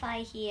Wi-Fi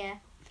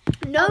here.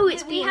 No,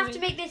 we have to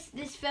make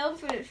this film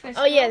for school.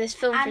 Oh yeah, this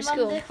film for and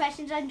school. one of the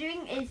questions I'm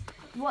doing is,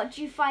 what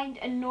do you find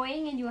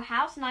annoying in your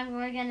house? And I'm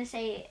going to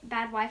say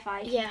bad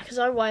Wi-Fi. Yeah, because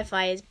our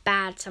Wi-Fi is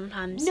bad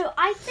sometimes. No,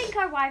 I think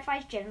our Wi-Fi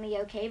is generally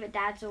okay, but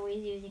Dad's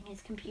always using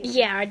his computer.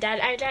 Yeah, our dad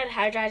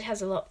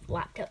has a lot of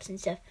laptops and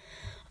stuff.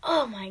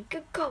 Oh my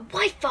good God,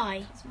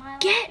 Wi-Fi!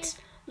 Get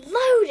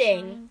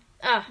loading!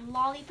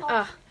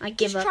 Lollipop. I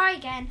give up. Just try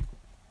again.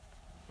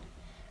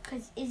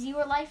 Because is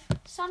your life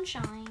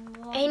sunshine?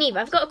 Hey Niamh,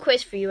 I've got a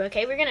quiz for you,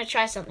 okay? We're going to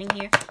try something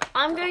here.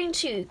 I'm going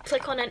to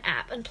click on an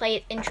app and play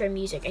it intro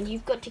music, and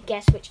you've got to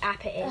guess which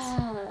app it is.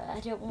 I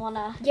don't want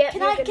to. Yeah,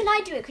 Can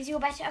I do it? Because you're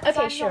better.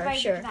 Okay,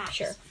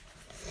 sure.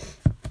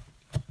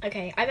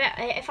 Okay, I bet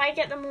if I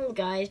get them all,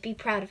 guys, be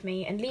proud of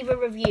me and leave a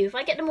review. If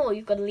I get them all,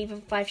 you've got to leave a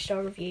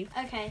 5-star review.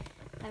 Okay,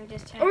 let me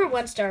just turn. Or a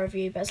 1-star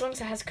review, but as long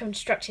as it has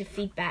constructive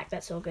feedback,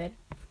 that's all good.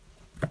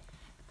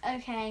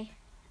 Okay,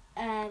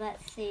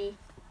 let's see.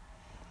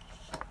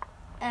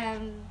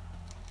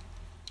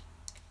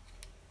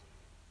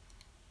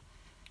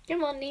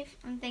 Come on, Niamh.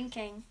 I'm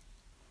thinking.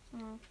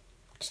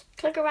 Just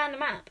click around the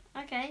map.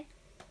 Okay.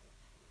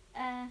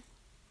 Oh,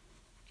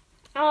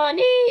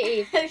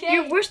 Niamh! Okay.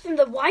 You're worse than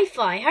the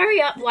Wi-Fi.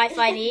 Hurry up,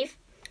 Wi-Fi, Niamh.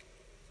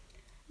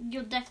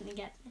 You'll definitely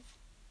get this.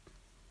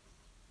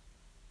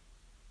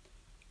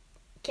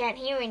 Can't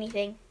hear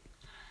anything.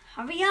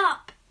 Hurry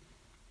up!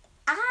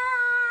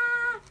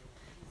 Ah!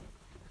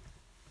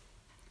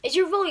 Is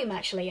your volume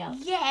actually up?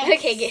 Yes.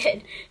 Okay,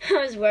 good.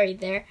 I was worried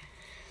there.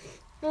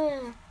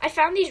 I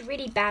found these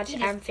really bad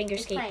finger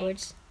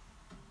skateboards.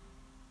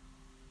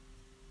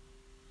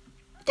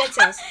 Dead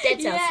Cells.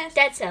 Dead Cells. Yes.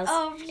 Dead Cells.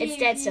 Oh, It's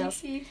Dead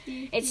Cells.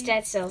 It's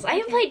Dead Cells. I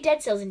haven't played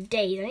Dead Cells in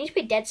days. I need to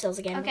play Dead Cells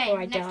again before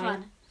I next die.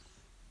 one.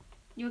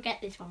 You'll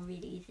get this one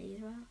really easy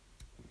as well.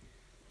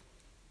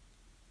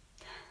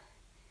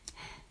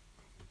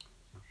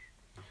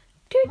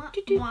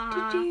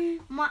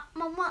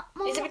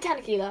 Is it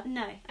Botanicula?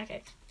 No.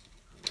 Okay.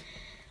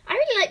 I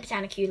really like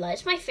Botanicula.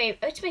 It's my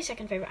favorite. It's my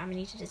second favorite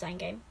Amanita design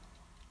game.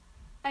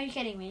 Are you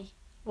kidding me?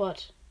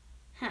 What?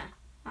 Huh.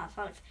 That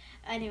sucks.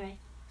 Anyway.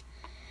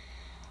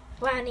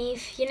 Wow,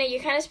 Niamh,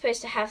 you're kind of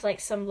supposed to have like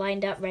some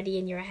lined up ready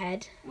in your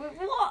head.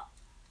 What?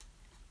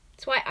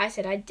 That's why I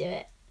said I'd do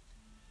it.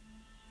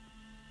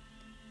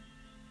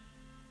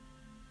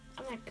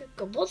 Oh my good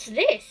God, what's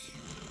this?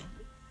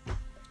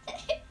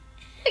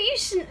 You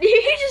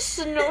just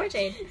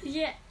snorted.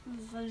 Yeah,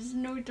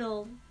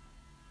 snortle.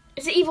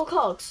 Is it Evil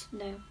Cogs?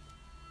 No.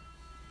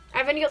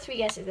 I've only got 3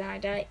 guesses and I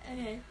die.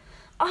 Okay.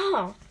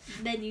 Oh.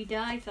 Then you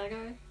die,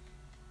 sucker.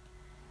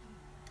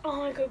 Oh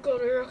my good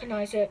God, I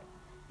recognise it.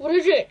 What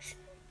is it?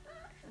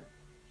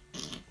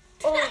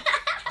 Oh,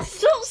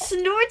 stop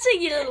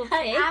snorting, you little pig.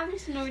 I am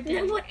snorting.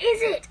 No, what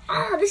is it?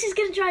 Oh, this is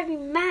going to drive me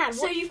mad.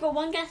 So you've got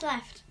 1 guess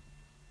left.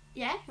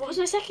 Yeah? What was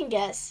my second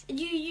guess?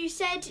 You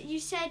said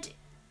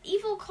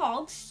Evil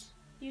Cogs.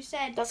 You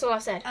said... That's all I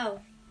said.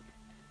 Oh.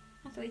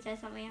 I thought you said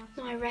something else.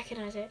 No, I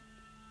recognise it.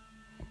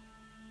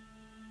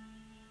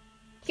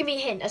 Give me a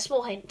hint, a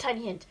small hint,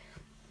 tiny hint.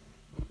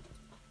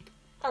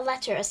 A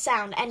letter, a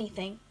sound,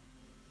 anything.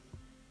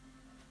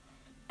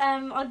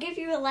 I'll give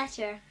you a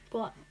letter.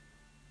 What?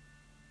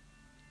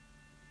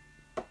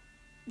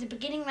 The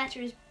beginning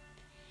letter is...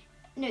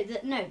 No.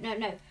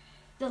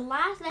 The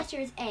last letter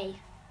is A.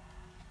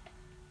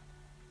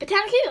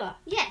 Botanicula?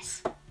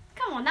 Yes.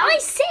 Come on, now. I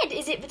said,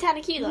 is it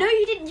Botanicula? No,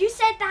 you didn't. You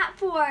said that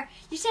for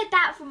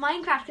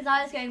Minecraft because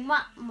I was going...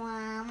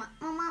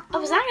 Oh,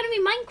 was that going to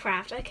be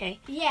Minecraft? Okay.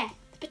 Yeah.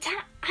 I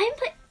haven't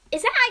played...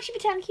 Is that actually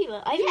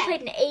Botanicula? I haven't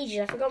played in ages.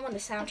 I forgot what the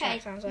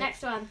soundtrack sounds like.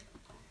 Next one.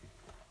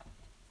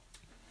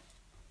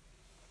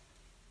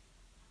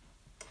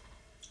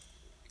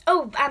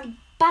 Oh,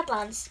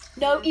 Badlands.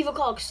 No, Evil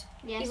Cogs.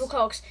 Yes. Evil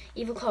Cogs.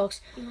 Evil Cogs.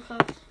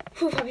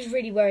 Whew, I was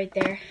really worried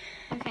there.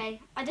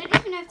 Okay. I don't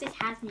even know if this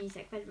has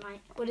music, but it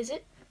might. What is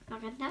it?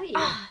 Not going to tell you.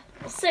 Ah,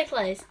 it's so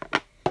close.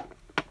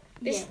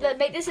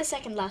 Make this the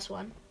second last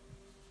one.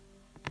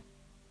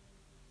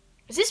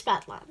 Is this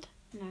Badland?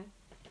 No.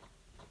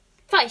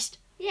 Feist.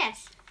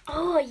 Yes.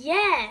 Oh,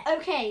 yeah.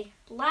 Okay,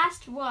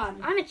 last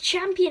one. I'm a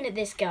champion at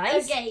this,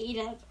 guys. Okay,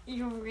 Edith,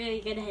 you're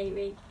really going to hate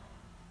me.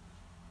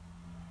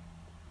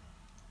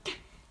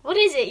 What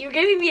is it? You're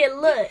giving me a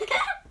look.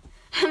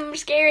 I'm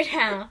scared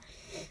now.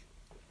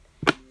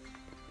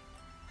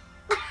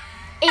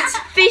 It's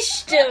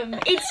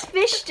Fishdom. It's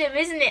Fishdom,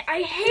 isn't it?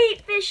 I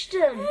hate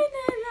Fishdom.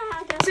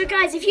 So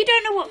guys, if you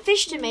don't know what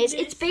Fishdom is,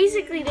 it's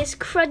basically this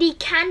cruddy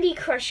Candy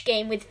Crush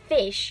game with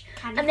fish.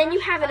 And then you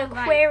have an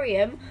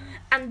aquarium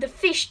and the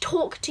fish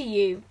talk to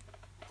you.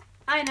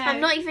 I know. I'm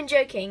not even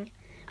joking.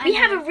 We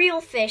have a real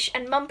fish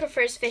and Mum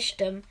prefers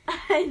Fishdom.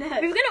 I know.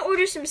 We're going to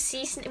order some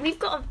we've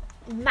got a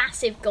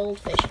massive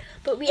goldfish,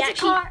 but we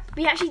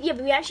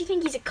actually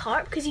think he's a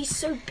carp because he's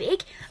so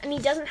big and he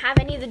doesn't have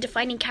any of the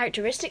defining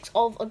characteristics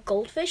of a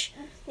goldfish.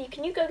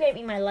 Can you go get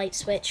me my light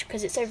switch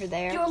because it's over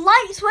there? Your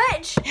light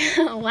switch.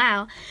 Oh,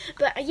 wow.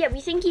 But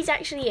we think he's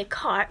actually a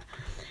carp,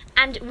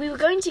 and we were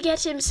going to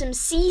get him some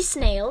sea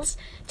snails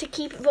to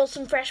keep,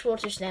 some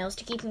freshwater snails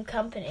to keep him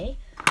company.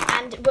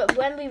 But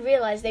when we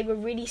realised they were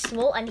really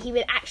small and he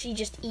would actually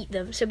just eat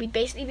them, so we'd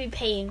basically be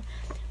paying.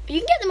 You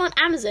can get them on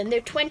Amazon. They're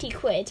 20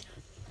 quid.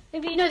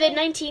 No, they're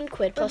 19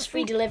 quid plus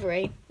free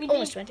delivery.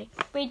 Almost 20.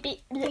 We'd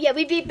be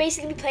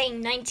basically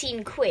paying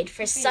 19 quid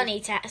for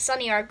Sunny,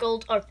 our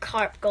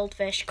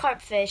goldfish,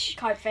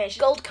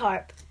 gold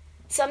carp.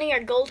 Sunny, our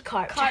gold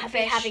carp, to be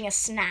having a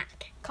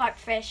snack.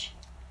 Carpfish.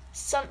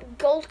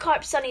 Gold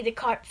carp, Sunny the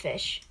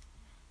carpfish.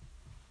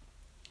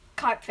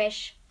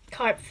 Carpfish.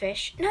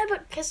 No,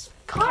 but because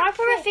carp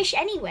are a fish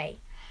anyway.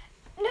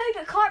 No,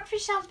 but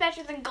carpfish sounds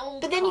better than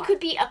gold. But then you could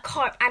be a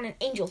carp and an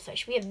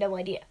angelfish. We have no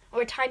idea.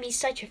 Or a tiny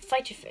fighter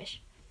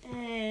fish.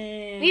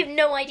 We have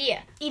no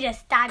idea.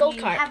 Edith, Dad, Gold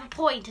you carp. have a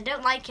point. I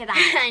don't like it.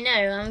 I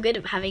know. I'm good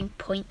at having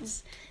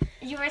points.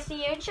 You were a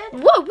sea urchin?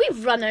 Whoa,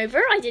 we've run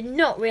over. I did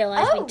not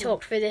realise we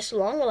talked for this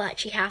long. Well,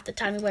 actually, half the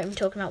time we weren't even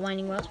talking about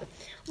Winding Worlds. But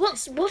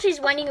what is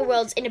Winding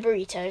Worlds in a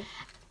burrito?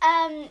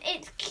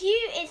 It's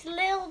cute. It's a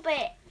little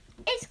bit.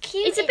 It's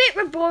cute. It's a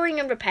bit boring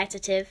and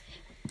repetitive.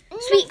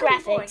 Sweet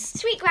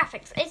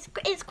graphics.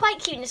 It's quite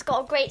cute and it's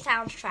got a great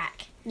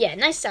soundtrack. Yeah,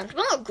 nice sound.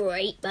 Well, not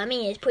great, but I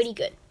mean it's pretty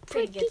good.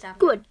 Pretty good sound.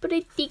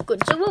 Pretty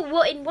good. So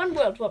what in one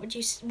word? What would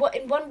you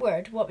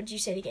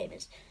say the game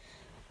is?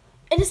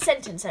 In a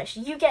sentence,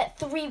 actually, you get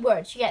 3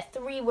 words. You get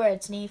 3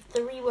 words, Niamh.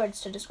 3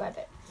 words to describe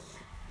it.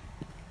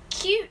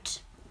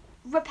 Cute,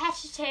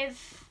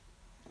 repetitive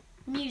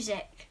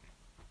music.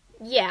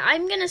 Yeah,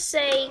 I'm gonna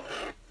say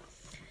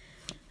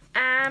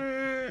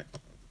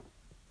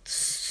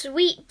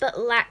sweet but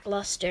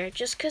lackluster,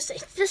 just because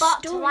it's the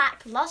story.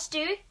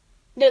 Lackluster?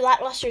 No,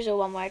 lackluster is a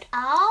 1 word.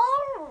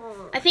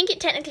 Oh. I think it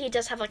technically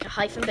does have like a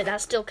hyphen, but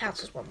that still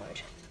counts as 1 word.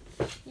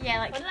 Yeah,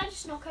 like. Why did I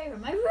just knock over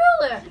my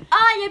ruler?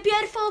 You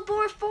beautiful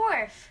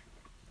borf.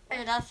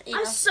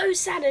 I'm so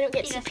sad I don't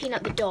get to see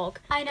Peanut the dog.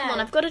 I know. Come on,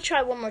 I've got to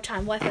try one more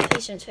time. Wi-Fi,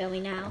 please don't fail me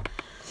now.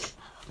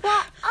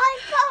 But I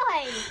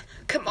Wi-Fi.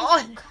 Come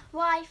on.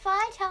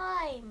 Wi-Fi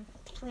time.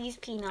 Please,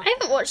 Peanut. I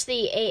haven't watched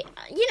the...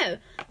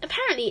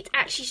 apparently it's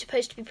actually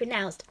supposed to be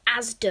pronounced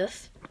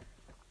Asduff.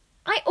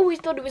 I always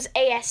thought it was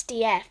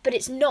ASDF, but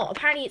it's not.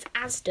 Apparently it's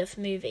Asduff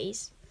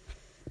movies.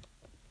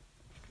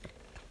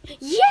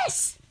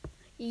 Yes!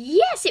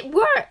 Yes, it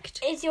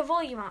worked! Is your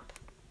volume up?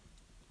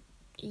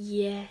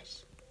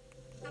 Yes.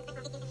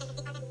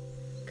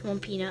 Come on,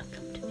 Peanut,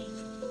 come to me.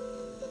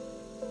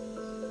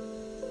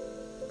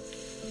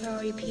 Where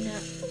are you,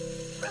 Peanut?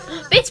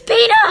 It's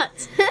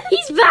Peanut!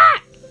 He's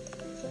back!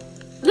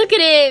 Look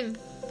at him!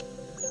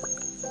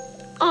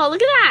 Oh,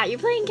 look at that! You're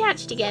playing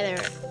catch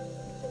together.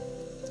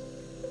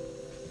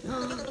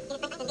 Oh.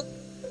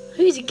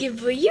 Who's a good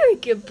boy? You're a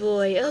good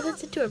boy. Oh,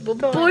 that's adorable.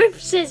 Borf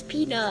says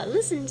Peanut.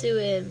 Listen to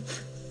him.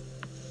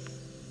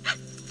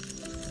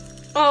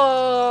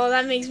 Oh,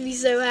 that makes me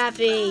so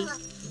happy.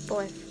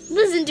 Borf.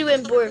 Listen to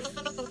him, Borf.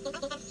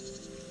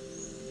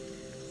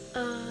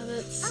 Oh,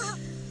 that's...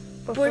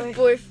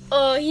 Borf.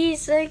 Oh,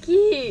 he's so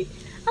cute.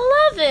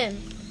 I love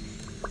him.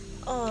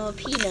 Oh,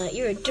 Peanut,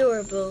 you're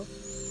adorable.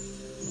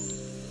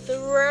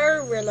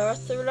 Throw.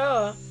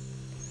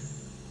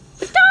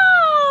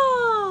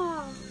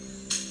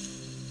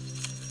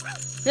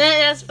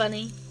 That's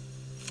funny.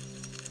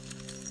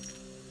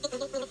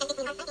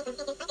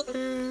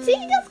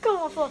 See, that's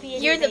got a floppy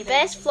idiot. You're the baby.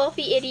 best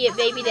floppy idiot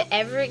baby that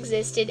ever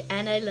existed,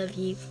 and I love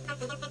you.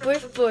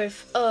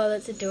 Borf. Oh,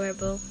 that's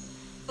adorable.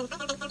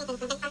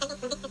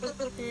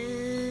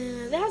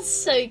 That's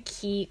so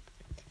cute.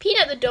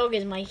 Peanut the dog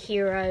is my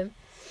hero.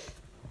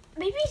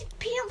 Maybe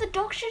Peanut the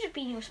dog should have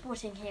been your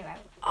sporting hero.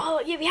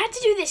 Oh, yeah, we had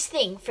to do this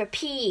thing for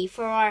PE,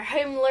 for our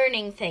home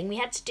learning thing. We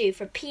had to do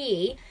for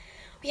PE.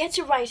 We had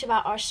to write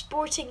about our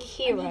sporting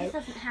hero. And he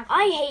doesn't have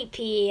I hate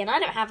PE, and I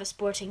don't have a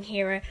sporting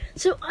hero.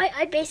 So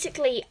I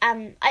basically,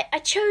 I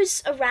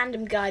chose a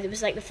random guy that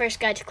was like the first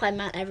guy to climb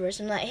Mount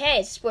Everest. I'm like, hey,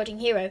 it's a sporting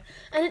hero.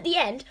 And at the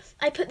end,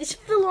 I put this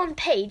full-on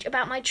page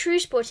about my true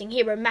sporting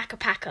hero,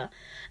 Macapaka,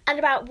 and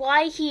about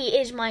why he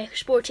is my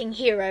sporting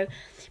hero.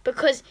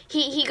 Because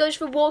he goes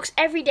for walks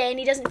every day and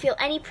he doesn't feel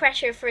any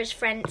pressure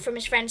from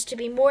his friends to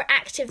be more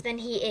active than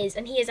he is,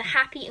 and he has a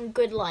happy and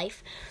good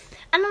life.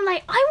 And I'm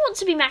like, I want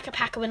to be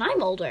Macapaka when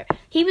I'm older.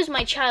 He was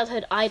my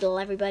childhood idol,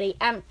 everybody.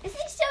 Is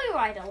he still your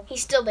idol?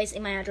 He's still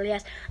basically my idol,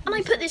 yes. And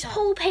I put this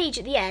whole page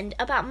at the end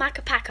about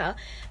Macapaka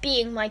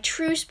being my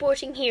true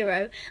sporting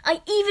hero.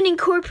 I even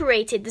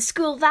incorporated the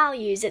school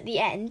values at the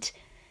end.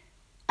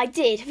 I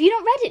did. Have you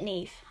not read it,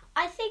 Niamh?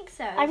 I think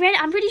so.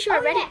 I'm pretty sure I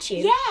read it to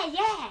you.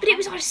 Yeah. But I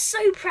was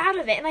so proud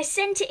of it, and I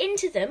sent it in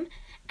to them,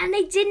 and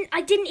I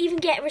didn't even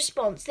get a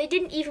response. They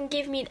didn't even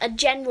give me a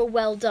general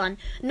well done.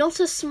 Not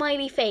a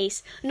smiley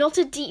face, not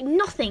a deep,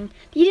 nothing.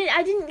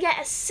 I didn't get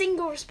a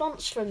single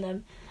response from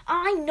them.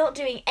 I'm not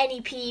doing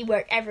any PE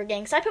work ever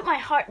again, because I put my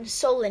heart and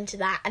soul into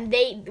that, and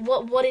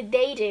what did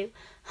they do?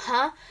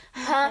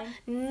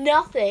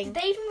 Nothing. Did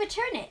they even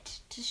return it?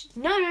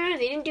 No,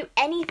 they didn't do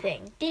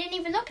anything. They didn't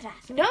even look at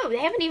it? No, they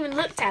haven't even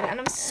looked at it, and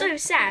I'm so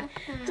sad,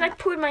 because I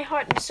poured my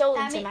heart and soul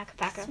into Macapaka.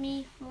 That makes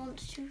me want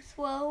to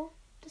throw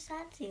the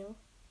sand seal.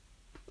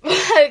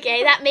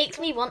 Okay, that makes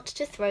me want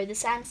to throw the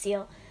sand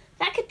seal.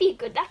 That could be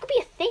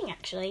a thing,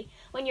 actually.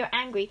 When you're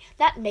angry,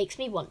 that makes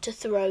me want to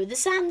throw the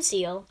sand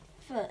seal.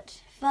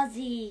 Foot.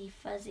 Fuzzy.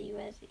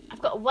 I've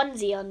got a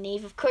onesie on,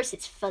 Niamh. Of course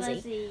it's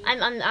fuzzy.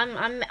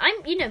 I'm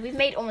we've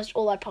made almost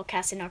all our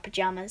podcasts in our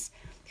pajamas,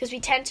 because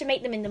we tend to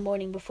make them in the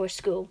morning before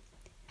school.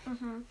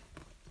 Mm-hmm.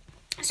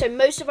 So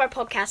most of our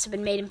podcasts have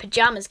been made in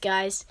pajamas,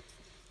 guys.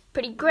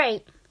 Pretty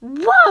great.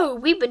 Whoa,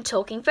 we've been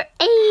talking for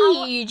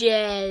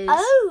ages.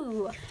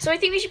 Oh. So I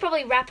think we should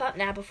probably wrap up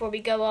now before we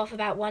go off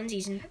about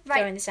onesies and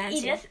throwing the sand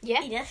seal.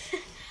 Edith,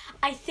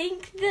 I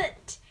think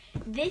that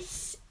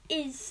this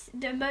is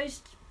the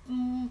most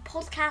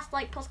podcast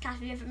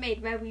we've ever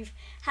made, where we've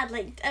had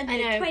 20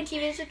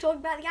 minutes of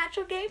talking about the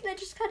actual game. They're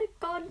just kind of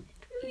gone.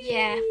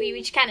 Yeah, we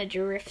just kind of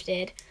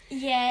drifted.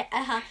 Yeah,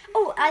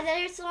 Oh,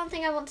 there's one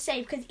thing I want to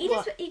say, because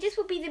Edith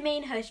will be the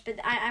main host, but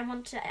I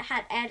want to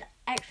add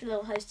extra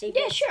little hosting.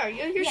 Yeah, sure.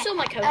 You're still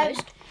my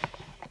co-host.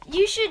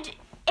 You should,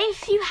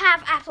 if you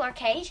have Apple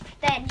Arcade,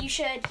 then you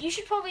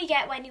should probably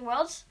get Winding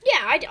Worlds.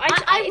 Yeah,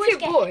 if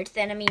you're bored,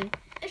 then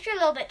if you're a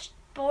little bit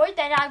bored,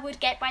 then I would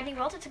get Winding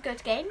Worlds. It's a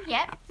good game.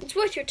 Yeah, it's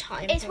worth your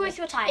time. It's worth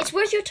your time. It's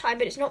worth your time,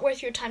 but it's not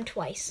worth your time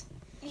twice.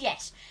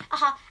 Yes.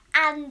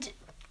 And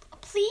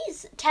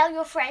please tell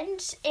your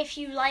friends if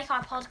you like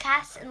our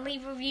podcast and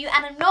leave a review.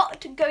 And I'm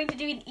not going to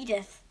do an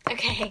Edith.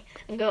 Okay,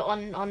 and go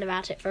on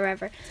about it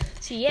forever.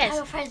 So yes. Tell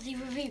your friends,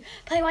 leave a review.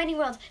 Play Winding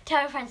Worlds.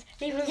 Tell your friends,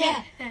 leave a review.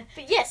 Yeah.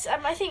 But yes,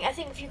 I think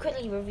if you could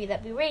leave a review,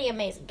 that'd be really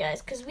amazing,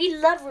 guys, because we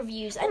love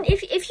reviews. And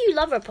if you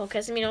love our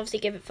podcast, obviously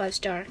give it 5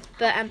 stars.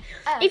 But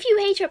if you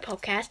hate our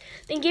podcast,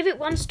 then give it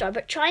 1 star.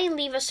 But try and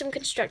leave us some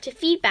constructive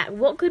feedback.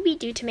 What could we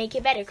do to make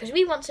it better? Because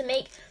we want to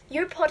make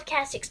your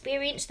podcast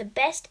experience the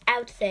best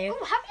out there.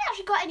 Oh, have we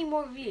actually got any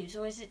more reviews,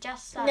 or is it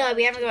just? No,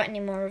 we haven't got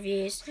any more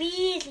reviews.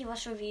 Please leave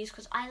us reviews,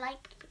 because I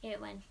like it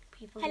when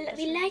people.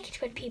 We like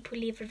it when people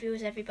leave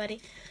reviews,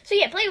 everybody. So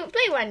yeah, play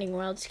Winding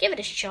Worlds. Give it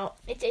a shot.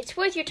 It's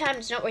worth your time.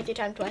 It's not worth your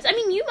time twice. I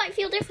mean, you might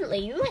feel differently.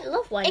 You might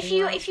love Winding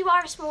Worlds. If you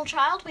are a small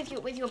child with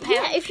your parents,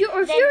 yeah. If you're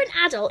an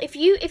adult, if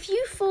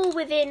you fall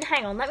within,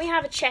 hang on, let me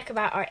have a check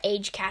about our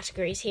age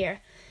categories here.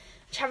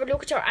 Let's have a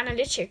look at our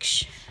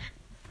analytics.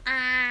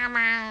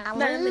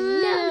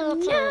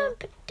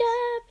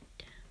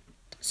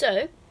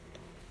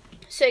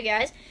 So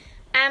guys,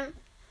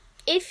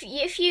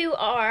 if you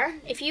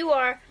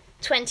are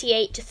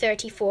 28 to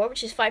 34,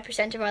 which is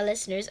 5% of our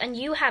listeners, and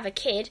you have a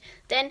kid,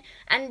 then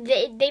and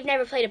they've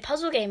never played a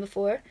puzzle game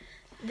before,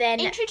 then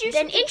introduce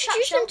them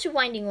to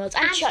Winding Worlds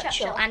and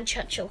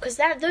Chutchel, because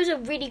those are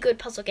really good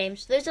puzzle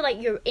games. Those are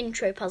like your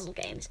intro puzzle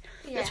games.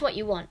 Yeah. That's what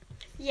you want.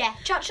 Yeah,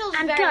 Chutchel's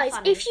and very guys,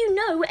 funny. if you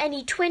know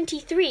any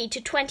 23 to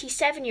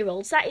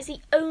 27-year-olds, that is the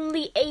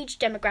only age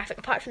demographic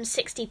apart from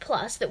 60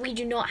 plus that we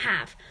do not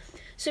have.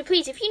 So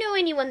please, if you know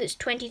anyone that's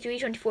 23,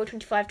 24,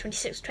 25,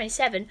 26,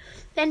 27,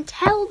 then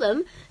tell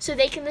them so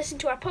they can listen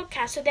to our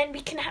podcast, so then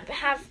we can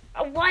have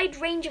a wide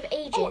range of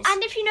ages. Oh,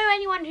 and if you know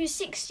anyone who's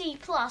 60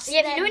 plus...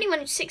 Yeah, if you know anyone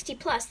who's 60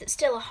 plus that's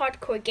still a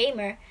hardcore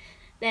gamer,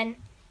 then...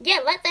 yeah,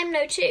 let them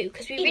know too,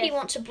 because we really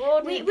want to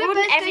broaden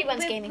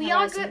everyone's gaming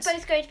horizons. We are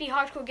both going to be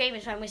hardcore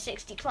gamers when we're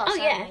 60 plus, oh,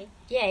 yeah. We?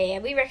 Yeah.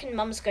 We reckon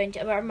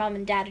our mum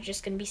and dad are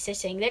just going to be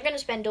sitting. They're going to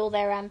spend all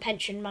their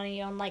pension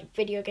money on like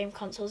video game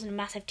consoles and a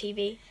massive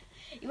TV.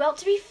 Well,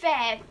 to be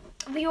fair,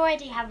 we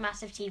already have a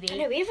massive TV. I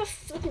know, we have a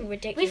flipping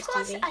ridiculous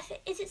TV.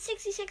 Is it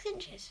 66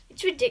 inches?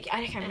 It's ridiculous.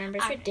 I can't remember.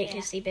 It's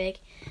ridiculously big.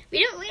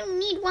 We don't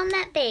need one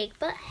that big,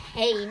 but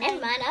hey, never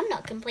mind. I'm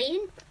not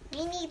complaining.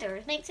 Me neither.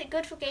 It makes it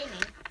good for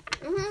gaming.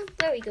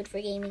 Very good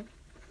for gaming.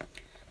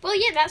 Well,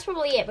 yeah, that's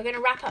probably it. We're going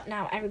to wrap up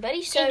now,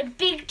 everybody. So in a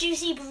big,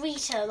 juicy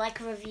burrito, like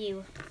a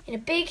review. In a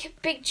big,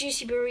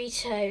 juicy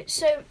burrito.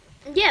 So,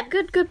 yeah,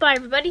 goodbye,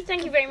 everybody.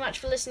 Thank you very much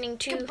for listening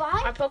to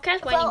our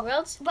podcast, Winding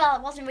Worlds. Well,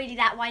 it wasn't really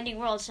that Winding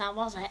Worlds now,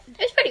 was it? It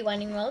was pretty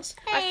Winding Worlds.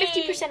 Hey. Our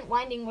 50%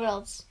 Winding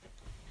Worlds.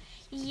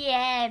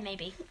 Yeah,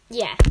 maybe.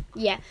 Yeah.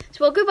 So,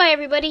 well, goodbye,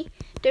 everybody.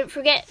 Don't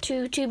forget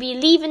to be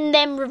leaving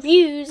them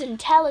reviews and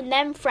telling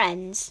them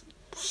friends.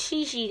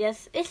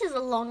 This is a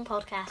long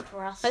podcast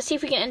for us. Let's see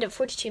if we can end up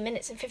 42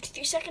 minutes and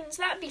 53 seconds.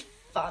 That'd be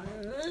fun.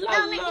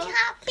 That'll make me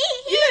happy.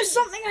 You know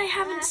something I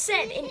haven't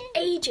said in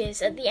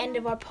ages at the end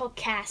of our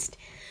podcast.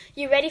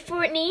 You ready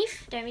for it,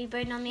 Niamh? Don't be a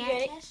burden on the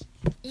NHS.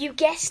 You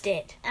guessed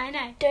it. I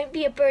know. Don't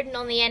be a burden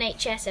on the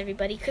NHS,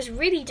 everybody, because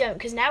really don't,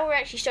 because now we're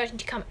actually starting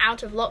to come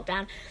out of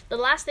lockdown. The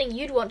last thing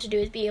you'd want to do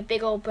is be a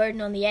big old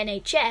burden on the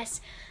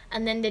NHS,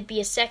 and then there'd be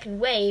a second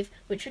wave,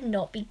 which would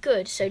not be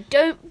good. So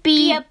don't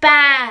be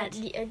bad.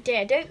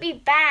 Don't be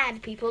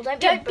bad, people.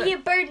 Don't be a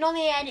burden on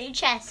the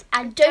NHS.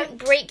 And don't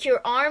break your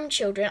arm,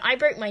 children. I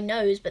broke my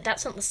nose, but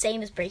that's not the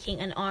same as breaking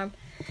an arm.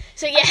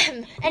 So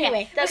yeah,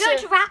 anyway. We're going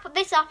to wrap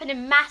this up in a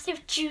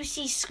massive,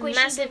 juicy,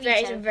 squishy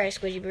burrito. Very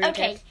squishy burrito.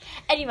 Okay,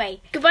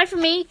 anyway. Goodbye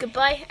from me,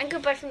 goodbye, and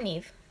goodbye from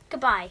Niamh.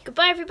 Goodbye.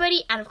 Goodbye,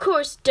 everybody, and of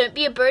course, don't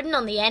be a burden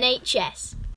on the NHS.